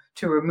proposal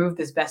to remove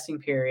this vesting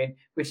period,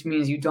 which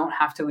means you don't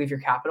have to leave your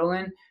capital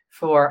in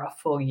for a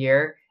full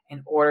year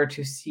in order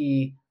to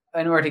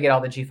get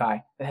all the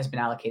GFI that has been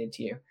allocated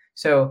to you.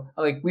 So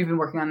like we've been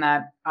working on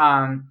that.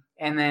 And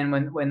then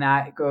when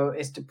that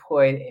is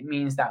deployed, it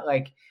means that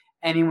like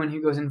anyone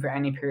who goes in for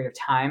any period of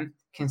time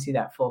can see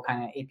that full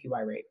kind of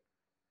APY rate.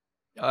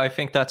 I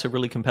think that's a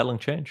really compelling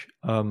change.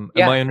 And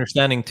my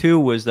understanding too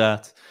was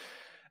that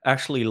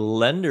actually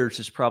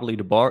lenders is probably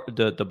the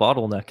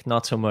bottleneck,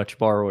 not so much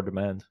borrower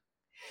demand.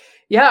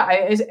 Yeah,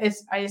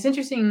 it's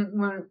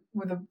interesting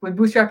with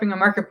bootstrapping a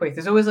marketplace.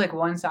 There's always like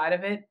one side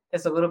of it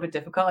that's a little bit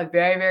difficult. Like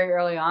very, very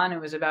early on, it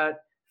was about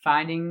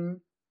finding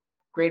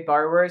great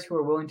borrowers who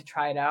are willing to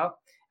try it out.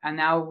 And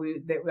now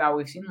we've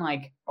seen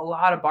like a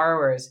lot of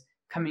borrowers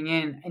coming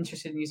in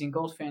interested in using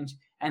Goldfinch,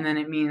 and then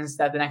it means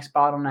that the next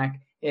bottleneck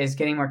is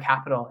getting more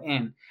capital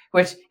in,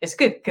 which is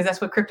good because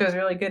that's what crypto is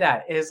really good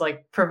at, is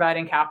like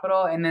providing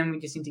capital, and then we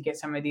just need to get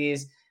some of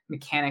these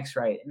mechanics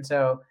right. And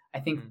so I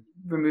think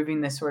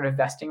removing this sort of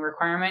vesting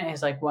requirement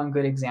is like one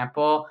good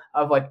example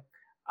of like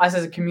us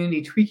as a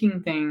community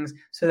tweaking things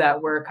so that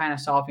we're kind of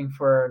solving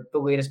for the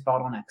latest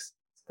bottlenecks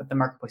that the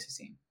marketplace is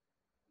seeing.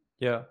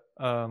 Yeah,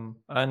 and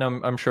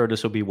I'm sure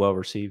this will be well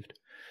received.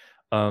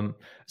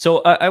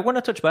 So I want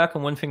to touch back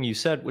on one thing you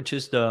said, which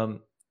is the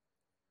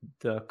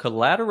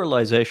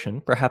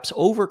collateralization, perhaps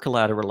over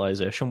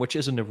collateralization, which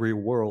is in the real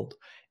world.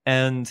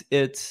 And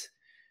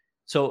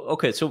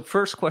So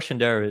first question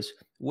there is,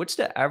 what's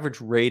the average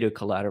rate of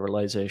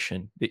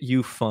collateralization that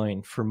you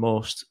find for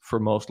most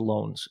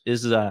loans?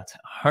 Is that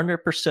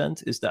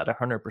 100%? Is that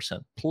 100%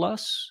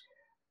 plus?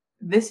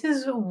 This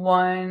is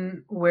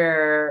one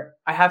where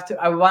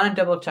I want to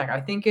double check. I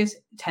think it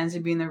tends to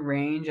be in the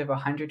range of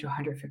 100 to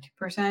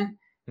 150%,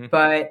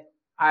 but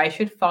I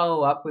should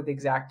follow up with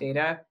exact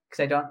data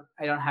because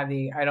I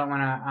don't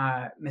want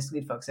to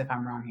mislead folks if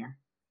I'm wrong here.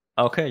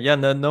 Okay, yeah,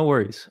 no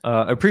worries.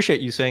 I appreciate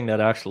you saying that.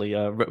 Actually,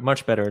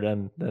 much better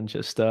than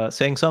just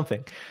saying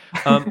something.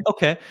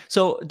 Okay,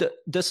 so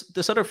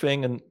this other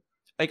thing, and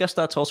I guess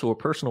that's also a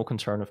personal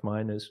concern of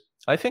mine, is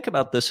I think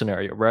about this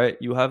scenario, right?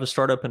 You have a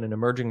startup in an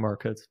emerging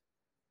market,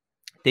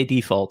 they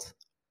default,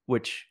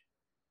 which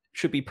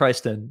should be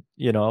priced in,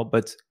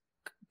 but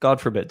God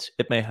forbid,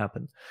 it may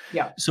happen.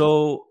 Yeah.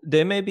 So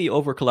they may be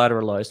over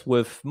collateralized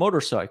with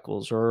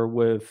motorcycles or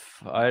with,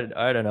 I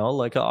don't know,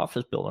 like an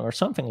office building or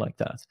something like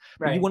that.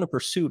 Right. But you want to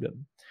pursue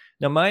them.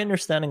 Now, my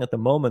understanding at the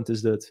moment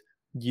is that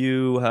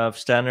you have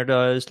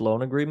standardized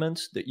loan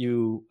agreements that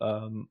you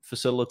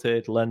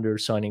facilitate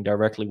lenders signing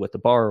directly with the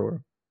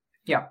borrower.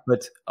 Yeah.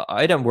 But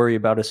I don't worry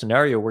about a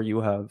scenario where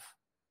you have,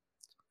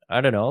 I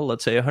don't know,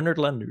 let's say 100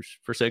 lenders,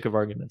 for sake of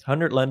argument,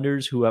 100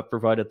 lenders who have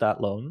provided that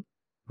loan,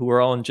 who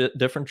are all in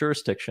different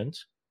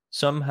jurisdictions.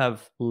 Some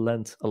have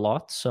lent a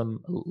lot,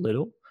 some a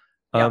little.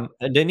 And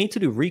they need to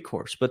do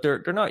recourse, but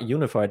they're not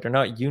unified. They're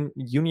not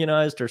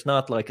unionized. There's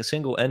not like a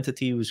single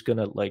entity who's going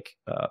to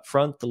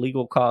front the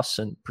legal costs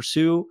and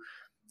pursue.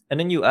 And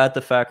then you add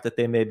the fact that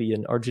they may be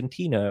in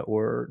Argentina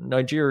or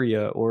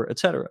Nigeria or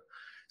etc.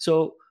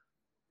 So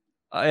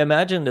I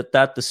imagine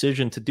that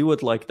decision to do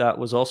it like that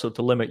was also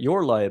to limit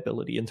your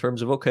liability in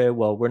terms of, okay,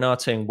 well, we're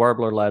not saying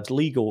Warbler Labs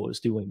Legal is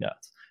doing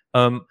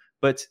that.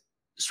 But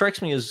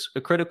strikes me as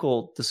a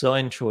critical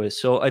design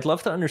choice. So I'd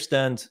love to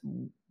understand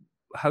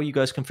how you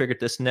guys configured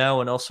this now,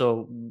 and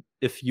also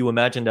if you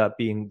imagine that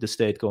being the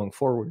state going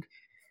forward.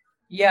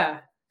 Yeah.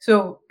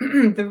 So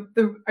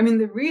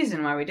the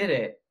reason why we did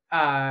it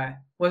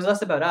was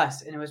less about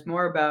us, and it was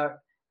more about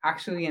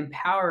actually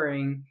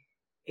empowering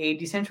a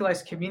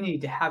decentralized community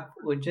to have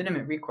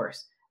legitimate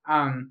recourse.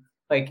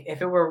 Like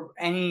if it were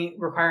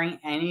requiring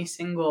any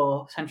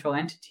single central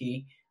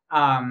entity,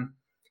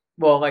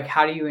 well, like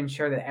how do you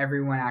ensure that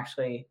everyone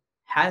actually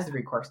has the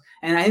recourse?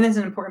 And I think that's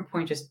an important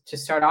point just to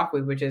start off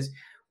with, which is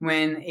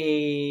when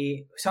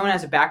someone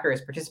as a backer is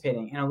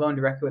participating in a loan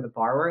directly with a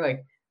borrower,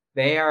 like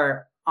they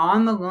are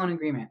on the loan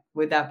agreement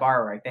with that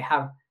borrower, right? They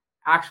have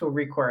actual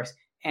recourse,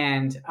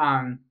 and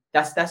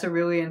that's a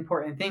really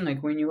important thing.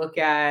 Like when you look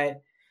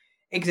at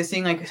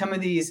existing, like some of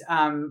these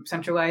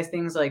centralized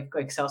things like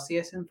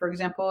Celsius, and for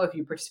example, if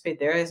you participate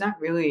there, it's not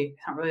really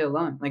a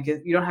loan. Like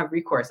you don't have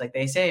recourse. Like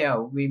they say,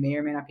 oh, we may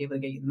or may not be able to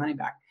get you the money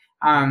back.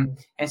 And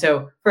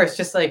so first,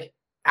 just like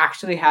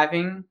actually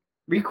having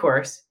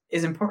recourse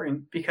is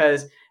important,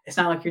 because it's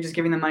not like you're just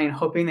giving them money and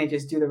hoping they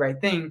just do the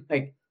right thing.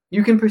 Like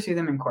you can pursue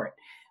them in court.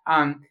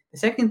 The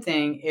second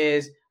thing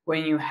is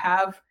when you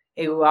have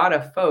a lot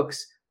of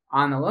folks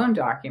on the loan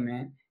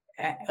document,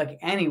 like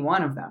any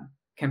one of them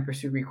can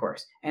pursue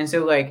recourse. And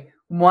so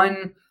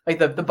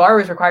the borrower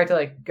is required to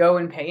like go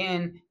and pay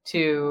in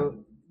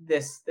to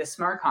this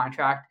smart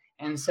contract.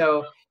 And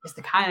so it's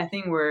the kind of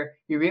thing where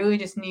you really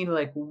just need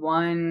like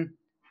one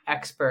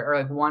expert or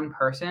like one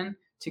person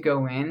to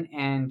go in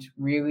and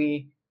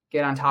really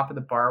get on top of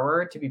the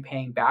borrower to be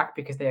paying back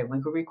because they have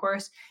legal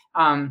recourse.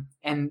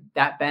 And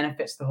that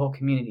benefits the whole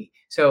community.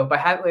 So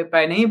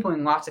by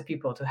enabling lots of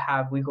people to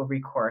have legal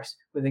recourse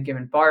with a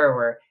given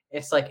borrower,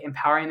 it's like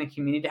empowering the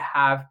community to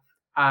have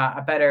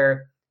a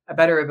better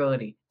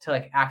ability to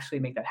like actually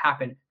make that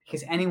happen,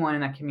 because anyone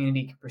in that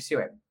community can pursue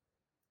it.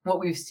 What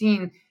we've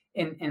seen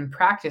in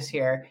practice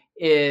here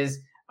is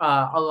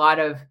a lot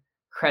of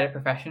credit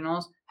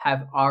professionals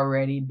have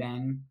already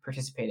been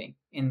participating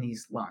in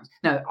these loans.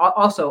 Now,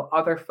 also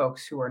other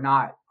folks who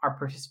are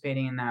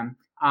participating in them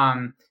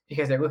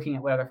because they're looking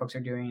at what other folks are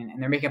doing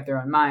and they're making up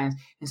their own minds.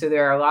 And so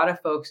there are a lot of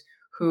folks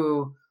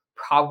who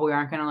probably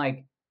aren't going to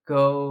like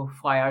go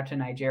fly out to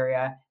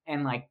Nigeria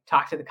and like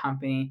talk to the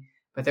company.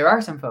 But there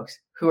are some folks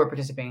who are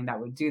participating that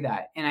would do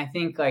that. And I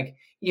think like,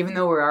 even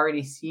though we're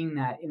already seeing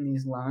that in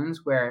these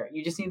loans where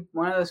you just need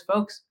one of those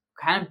folks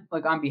kind of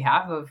like on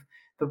behalf of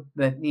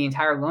the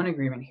entire loan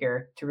agreement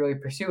here to really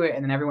pursue it,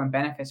 and then everyone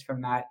benefits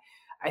from that.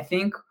 I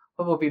think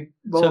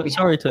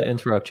sorry to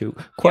interrupt you.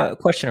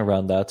 Question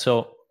around that.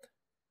 So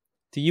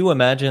do you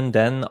imagine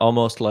then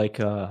almost like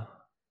a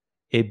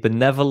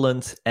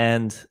benevolent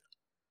and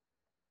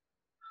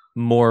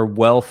more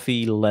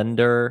wealthy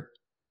lender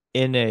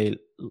in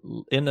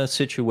a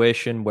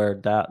situation where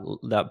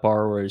that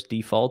borrower is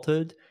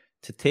defaulted,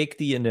 to take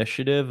the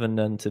initiative and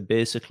then to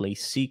basically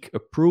seek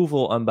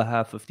approval on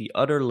behalf of the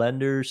other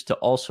lenders to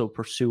also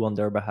pursue on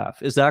their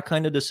behalf? Is that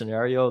kind of the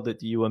scenario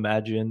that you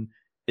imagine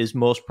is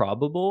most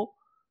probable?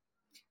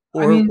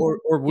 Or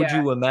would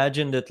you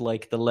imagine that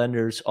like the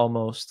lenders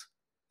almost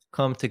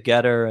come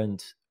together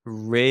and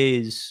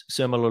raise,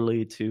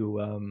 similarly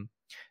to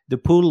the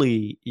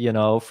Pooley,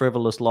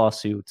 frivolous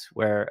lawsuit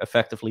where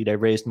effectively they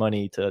raised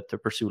money to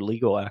pursue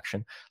legal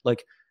action.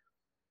 Like,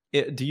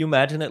 do you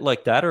imagine it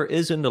like that, or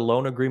is in the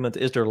loan agreement,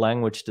 is there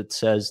language that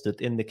says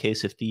that in the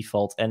case of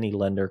default, any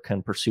lender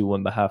can pursue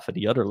on behalf of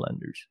the other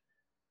lenders?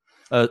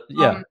 So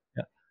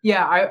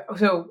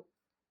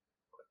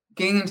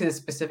getting into the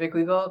specific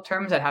legal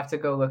terms, I'd have to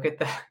go look at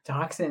the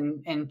docs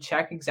and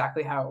check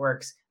exactly how it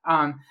works.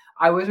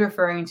 I was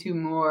referring to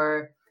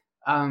more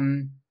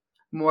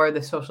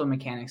the social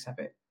mechanics of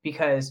it,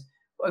 because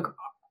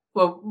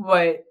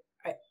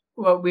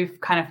what we've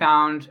kind of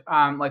found,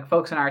 like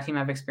folks on our team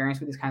have experience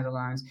with these kinds of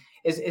loans,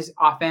 is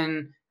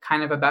often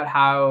kind of about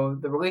how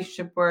the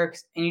relationship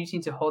works, and you just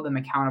need to hold them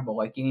accountable.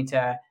 Like you need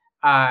to,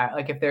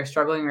 like if they're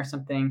struggling or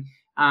something,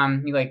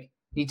 you like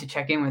need to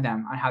check in with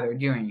them on how they're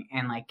doing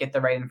and like get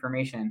the right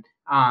information,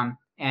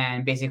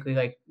 and basically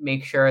like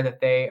make sure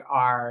that they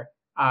are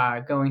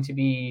going to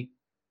be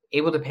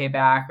able to pay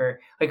back. Or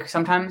like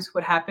sometimes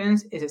what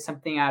happens is it's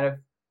something out of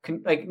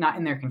like not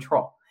in their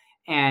control,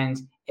 and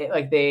it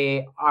like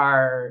they'll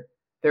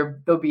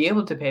be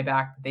able to pay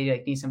back, but they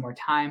like need some more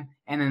time.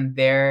 And then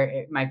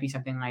it might be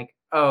something like,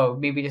 oh,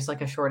 maybe just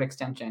like a short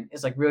extension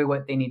is like really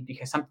what they need,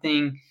 because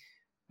something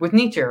with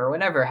nature or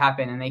whatever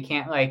happened, and they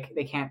can't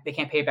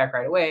pay it back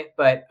right away,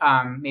 but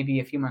maybe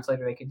a few months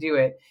later they could do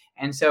it.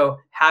 And so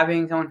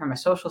having someone from a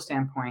social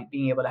standpoint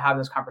being able to have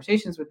those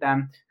conversations with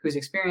them who's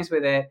experienced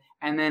with it,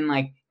 and then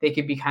like they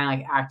could be kind of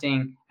like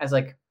acting as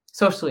like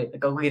socially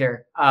like a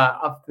leader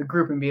of the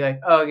group, and be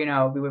like, oh,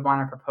 we would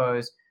want to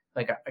propose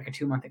like a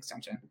 2-month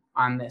extension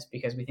on this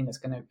because we think that's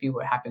going to be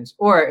what happens.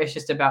 Or it's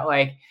just about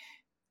like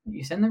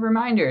you send the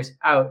reminders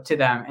out to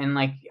them, and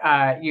like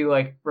you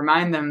like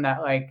remind them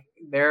that like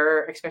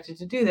they're expected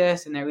to do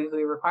this and they're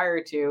legally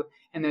required to,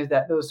 and there's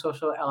those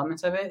social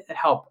elements of it that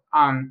help.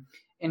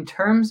 In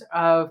terms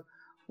of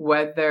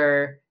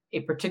whether a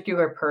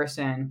particular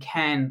person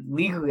can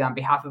legally on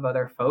behalf of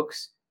other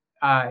folks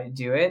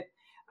do it,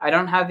 I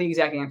don't have the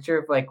exact answer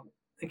of like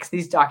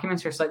these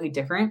documents are slightly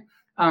different.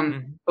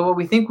 But what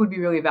we think would be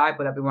really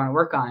valuable that we want to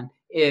work on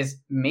is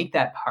make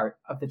that part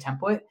of the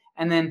template.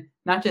 And then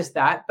not just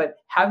that, but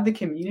have the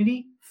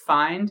community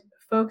find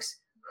folks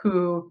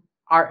who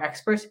are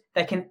experts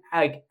that can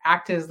like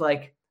act as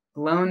like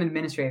loan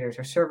administrators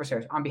or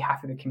servicers on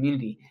behalf of the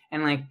community,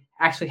 and like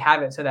actually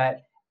have it so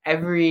that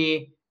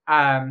every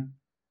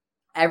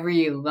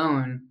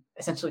loan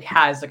essentially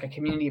has like a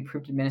community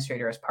approved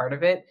administrator as part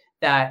of it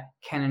that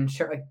can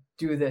ensure like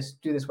do this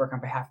work on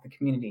behalf of the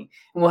community.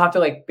 And we'll have to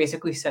like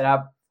basically set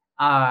up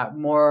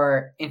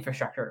more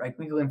infrastructure, like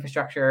legal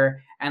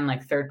infrastructure and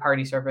like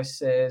third-party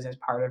services as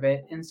part of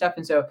it and stuff.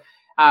 And so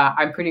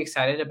I'm pretty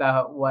excited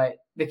about what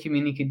the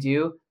community could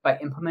do by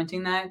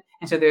implementing that.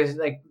 And so there's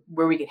like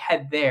where we could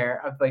head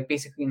there of like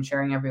basically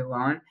ensuring every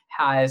loan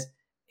has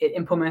it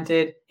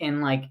implemented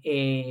in like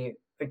a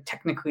like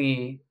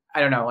technically, I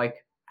don't know,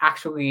 like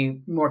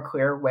actually more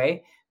clear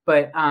way,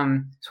 but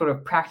sort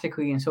of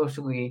practically and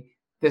socially,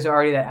 there's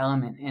already that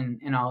element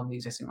in all of the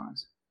existing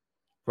loans.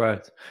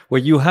 Right.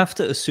 Well, you have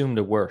to assume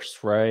the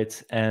worst,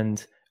 right?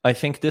 And I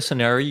think this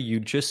scenario you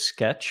just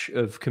sketch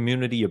of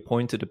community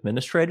appointed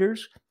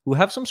administrators who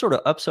have some sort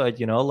of upside,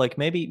 like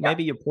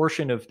maybe a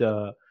portion of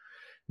the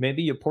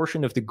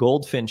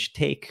Goldfinch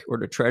take or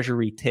the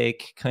Treasury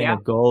take kind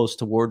of goes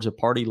towards a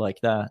party like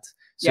that.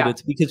 So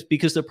that's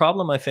because the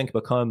problem I think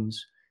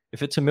becomes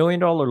if it's $1 million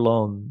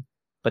loan,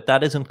 but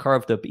that isn't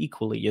carved up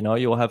equally,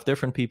 you'll have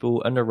different people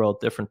who underwrote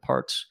different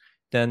parts,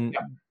 then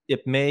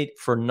it may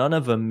for none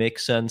of them make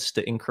sense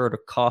to incur the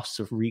costs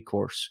of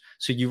recourse.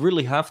 So you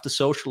really have to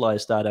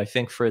socialize that, I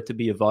think, for it to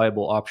be a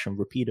viable option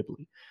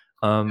repeatedly.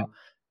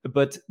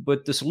 But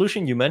the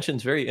solution you mentioned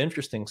is very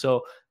interesting.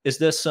 So is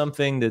this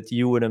something that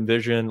you would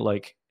envision,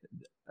 like,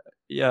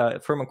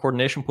 from a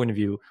coordination point of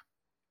view,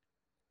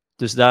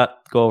 does that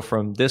go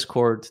from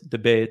Discord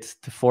debate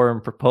to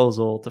forum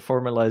proposal to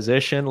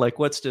formalization? Like,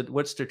 what's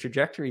the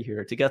trajectory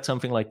here to get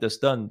something like this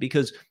done?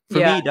 Because for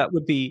me, that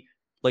would be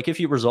like, if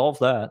you resolve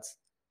that, it's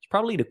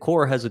probably the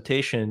core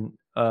hesitation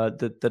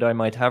that I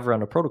might have around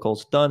the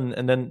protocols done,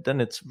 and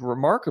then it's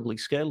remarkably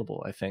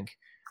scalable, I think.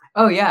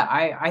 Oh yeah,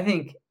 I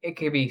think it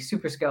could be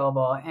super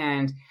scalable,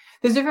 and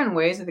there's different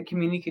ways that the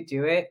community could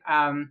do it.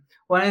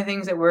 One of the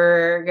things that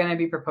we're going to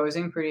be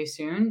proposing pretty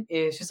soon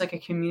is just like a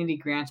community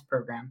grants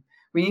program.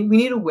 We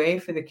need a way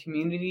for the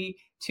community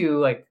to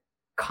like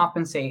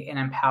compensate and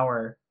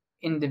empower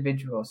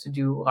individuals to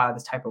do a lot of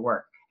this type of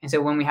work. And so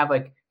when we have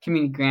like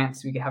community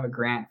grants, we could have a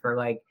grant for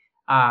like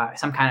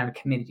some kind of a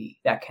committee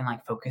that can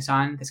like focus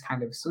on this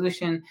kind of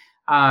solution.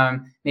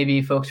 Maybe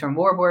folks from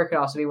Warburg could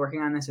also be working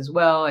on this as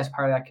well as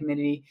part of that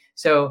committee.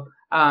 So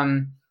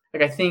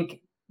like I think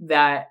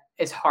that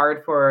it's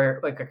hard for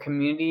like a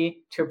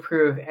community to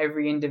approve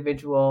every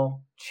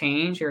individual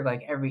change or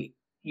like every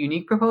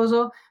unique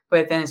proposal,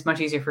 but then it's much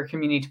easier for a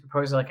community to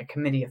propose like a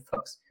committee of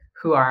folks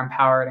who are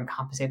empowered and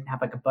compensated and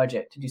have like a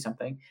budget to do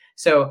something.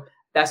 So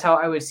that's how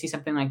I would see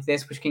something like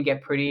this, which can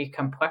get pretty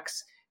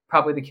complex.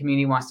 Probably the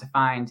community wants to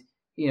find,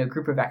 a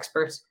group of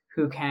experts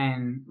who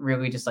can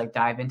really just like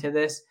dive into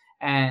this.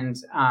 And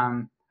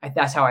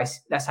that's how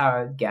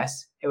I would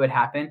guess it would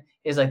happen,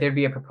 is like there'd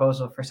be a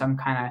proposal for some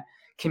kind of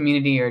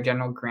community or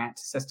general grant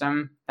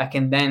system that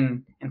can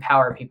then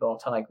empower people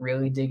to like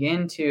really dig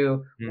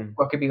into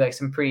what could be like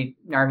some pretty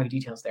gnarly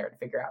details there to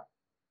figure out.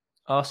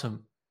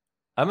 Awesome.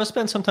 I'm gonna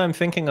spend some time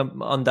thinking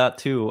on that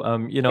too.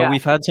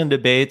 We've had some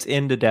debates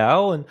in the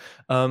DAO, and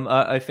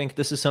I think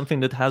this is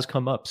something that has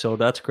come up. So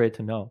that's great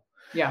to know.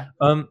 Yeah.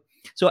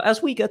 So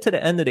as we get to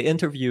the end of the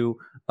interview,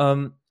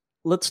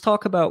 let's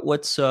talk about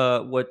what's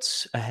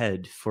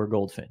ahead for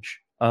Goldfinch.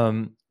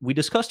 We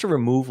discussed the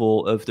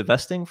removal of the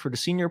vesting for the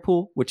senior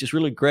pool, which is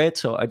really great.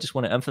 So I just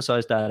want to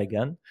emphasize that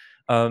again.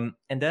 And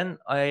then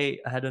I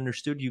had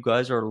understood you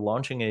guys are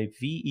launching a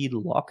VE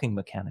locking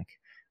mechanic,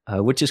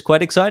 which is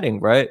quite exciting,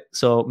 right?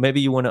 So maybe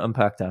you want to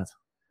unpack that.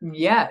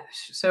 Yeah.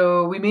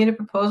 So we made a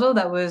proposal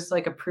that was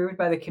like approved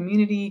by the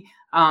community,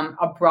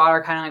 a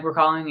broader kind of like we're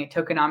calling it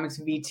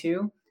tokenomics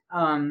V2.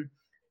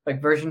 Like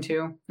version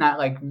 2, not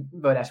like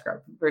vote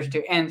escrow, version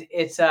 2. And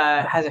it's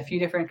has a few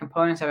different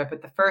components of it,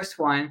 but the first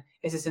one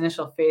is this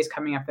initial phase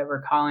coming up that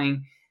we're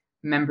calling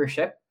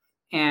membership.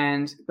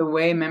 And the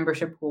way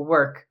membership will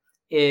work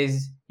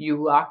is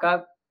you lock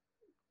up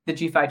the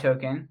GFI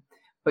token,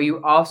 but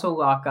you also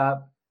lock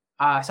up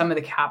some of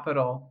the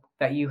capital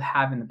that you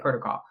have in the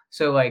protocol.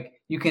 So like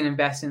you can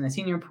invest in the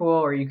senior pool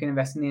or you can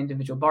invest in the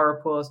individual borrower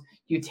pools.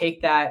 You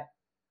take that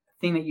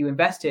thing that you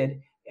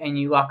invested and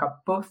you lock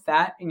up both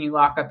that and you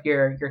lock up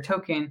your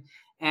token.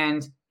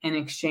 And in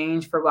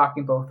exchange for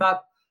locking both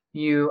up,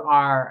 you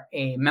are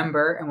a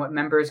member. And what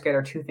members get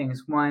are two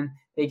things. One,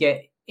 they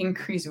get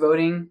increased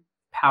voting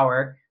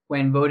power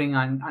when voting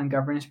on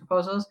governance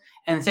proposals.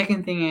 And the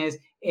second thing is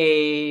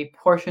a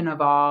portion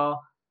of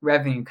all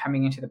revenue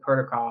coming into the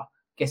protocol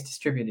gets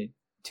distributed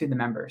to the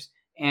members.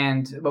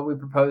 And what we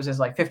propose is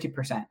like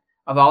 50%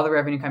 of all the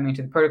revenue coming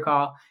into the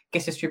protocol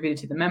gets distributed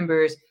to the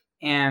members.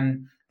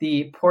 And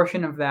the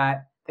portion of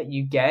that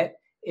you get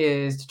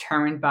is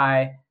determined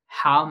by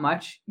how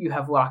much you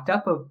have locked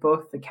up of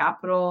both the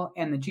capital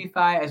and the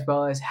GFI, as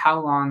well as how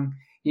long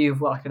you've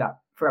locked it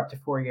up for up to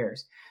 4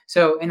 years.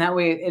 So in that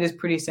way, it is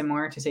pretty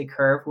similar to, say,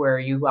 Curve, where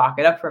you lock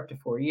it up for up to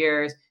 4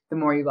 years. The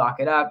more you lock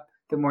it up,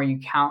 the more you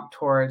count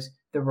towards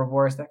the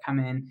rewards that come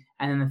in.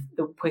 And then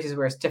the places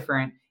where it's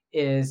different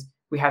is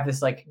we have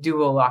this like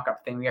dual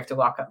lockup thing. We have to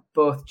lock up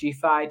both the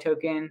GFI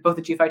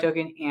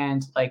token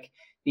and like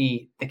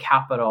the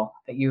capital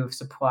that you've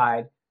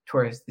supplied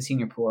towards the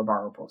senior pool or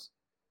borrower pools.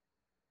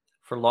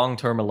 For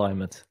long-term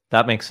alignment.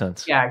 That makes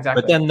sense. Yeah,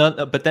 exactly.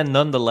 But then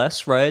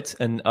nonetheless, right?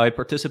 And I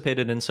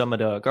participated in some of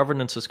the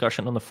governance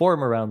discussion on the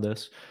forum around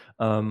this.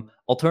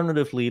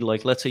 Alternatively,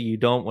 like let's say you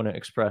don't want to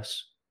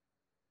express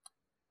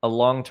a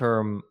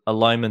long-term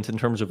alignment in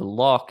terms of a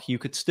lock, you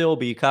could still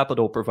be a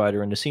capital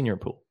provider in the senior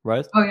pool,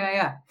 right? Oh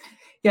yeah.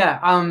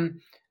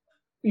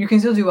 You can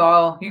still do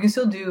all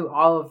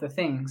of the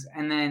things,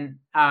 and then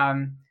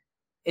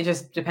it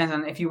just depends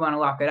on if you want to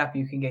lock it up,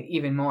 you can get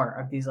even more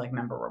of these like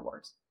member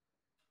rewards.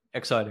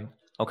 Exciting.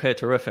 Okay,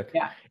 terrific.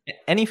 Yeah.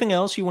 Anything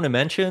else you want to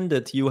mention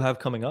that you have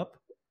coming up?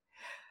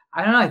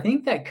 I don't know. I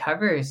think that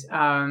covers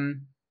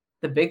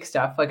the big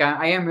stuff. Like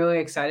I am really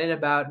excited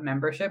about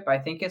membership. I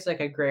think it's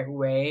like a great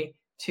way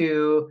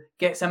to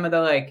get some of the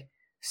like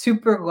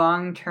super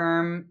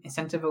long-term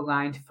incentive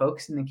aligned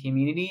folks in the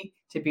community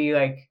to be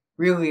like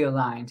really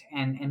aligned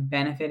and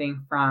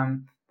benefiting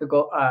from the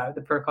goal,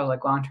 the protocol's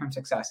like long-term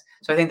success.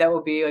 So I think that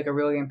will be like a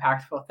really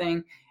impactful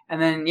thing.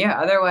 And then, yeah,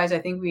 otherwise I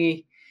think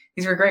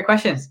these were great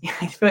questions.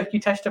 I feel like you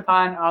touched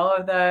upon all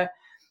of the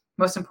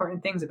most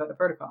important things about the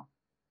protocol.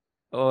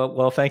 Oh,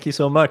 well, thank you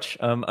so much.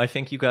 I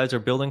think you guys are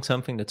building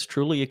something that's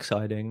truly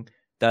exciting.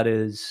 That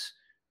is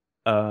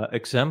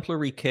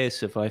exemplary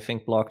case of, I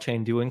think,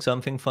 blockchain doing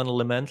something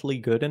fundamentally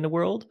good in the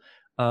world.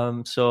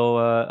 So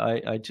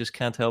I just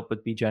can't help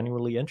but be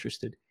genuinely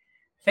interested.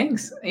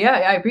 Thanks. Yeah,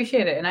 I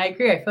appreciate it. And I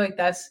agree. I feel like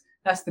that's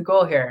the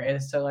goal here,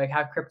 is to like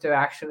have crypto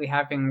actually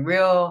having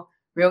real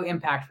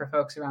impact for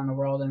folks around the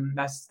world. And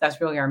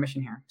that's really our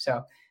mission here.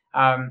 So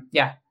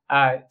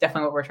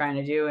definitely what we're trying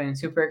to do, and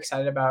super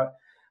excited about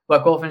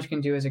what Goldfinch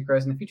can do as it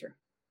grows in the future.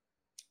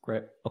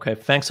 Great. Okay.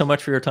 Thanks so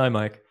much for your time,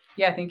 Mike.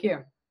 Yeah, thank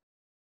you.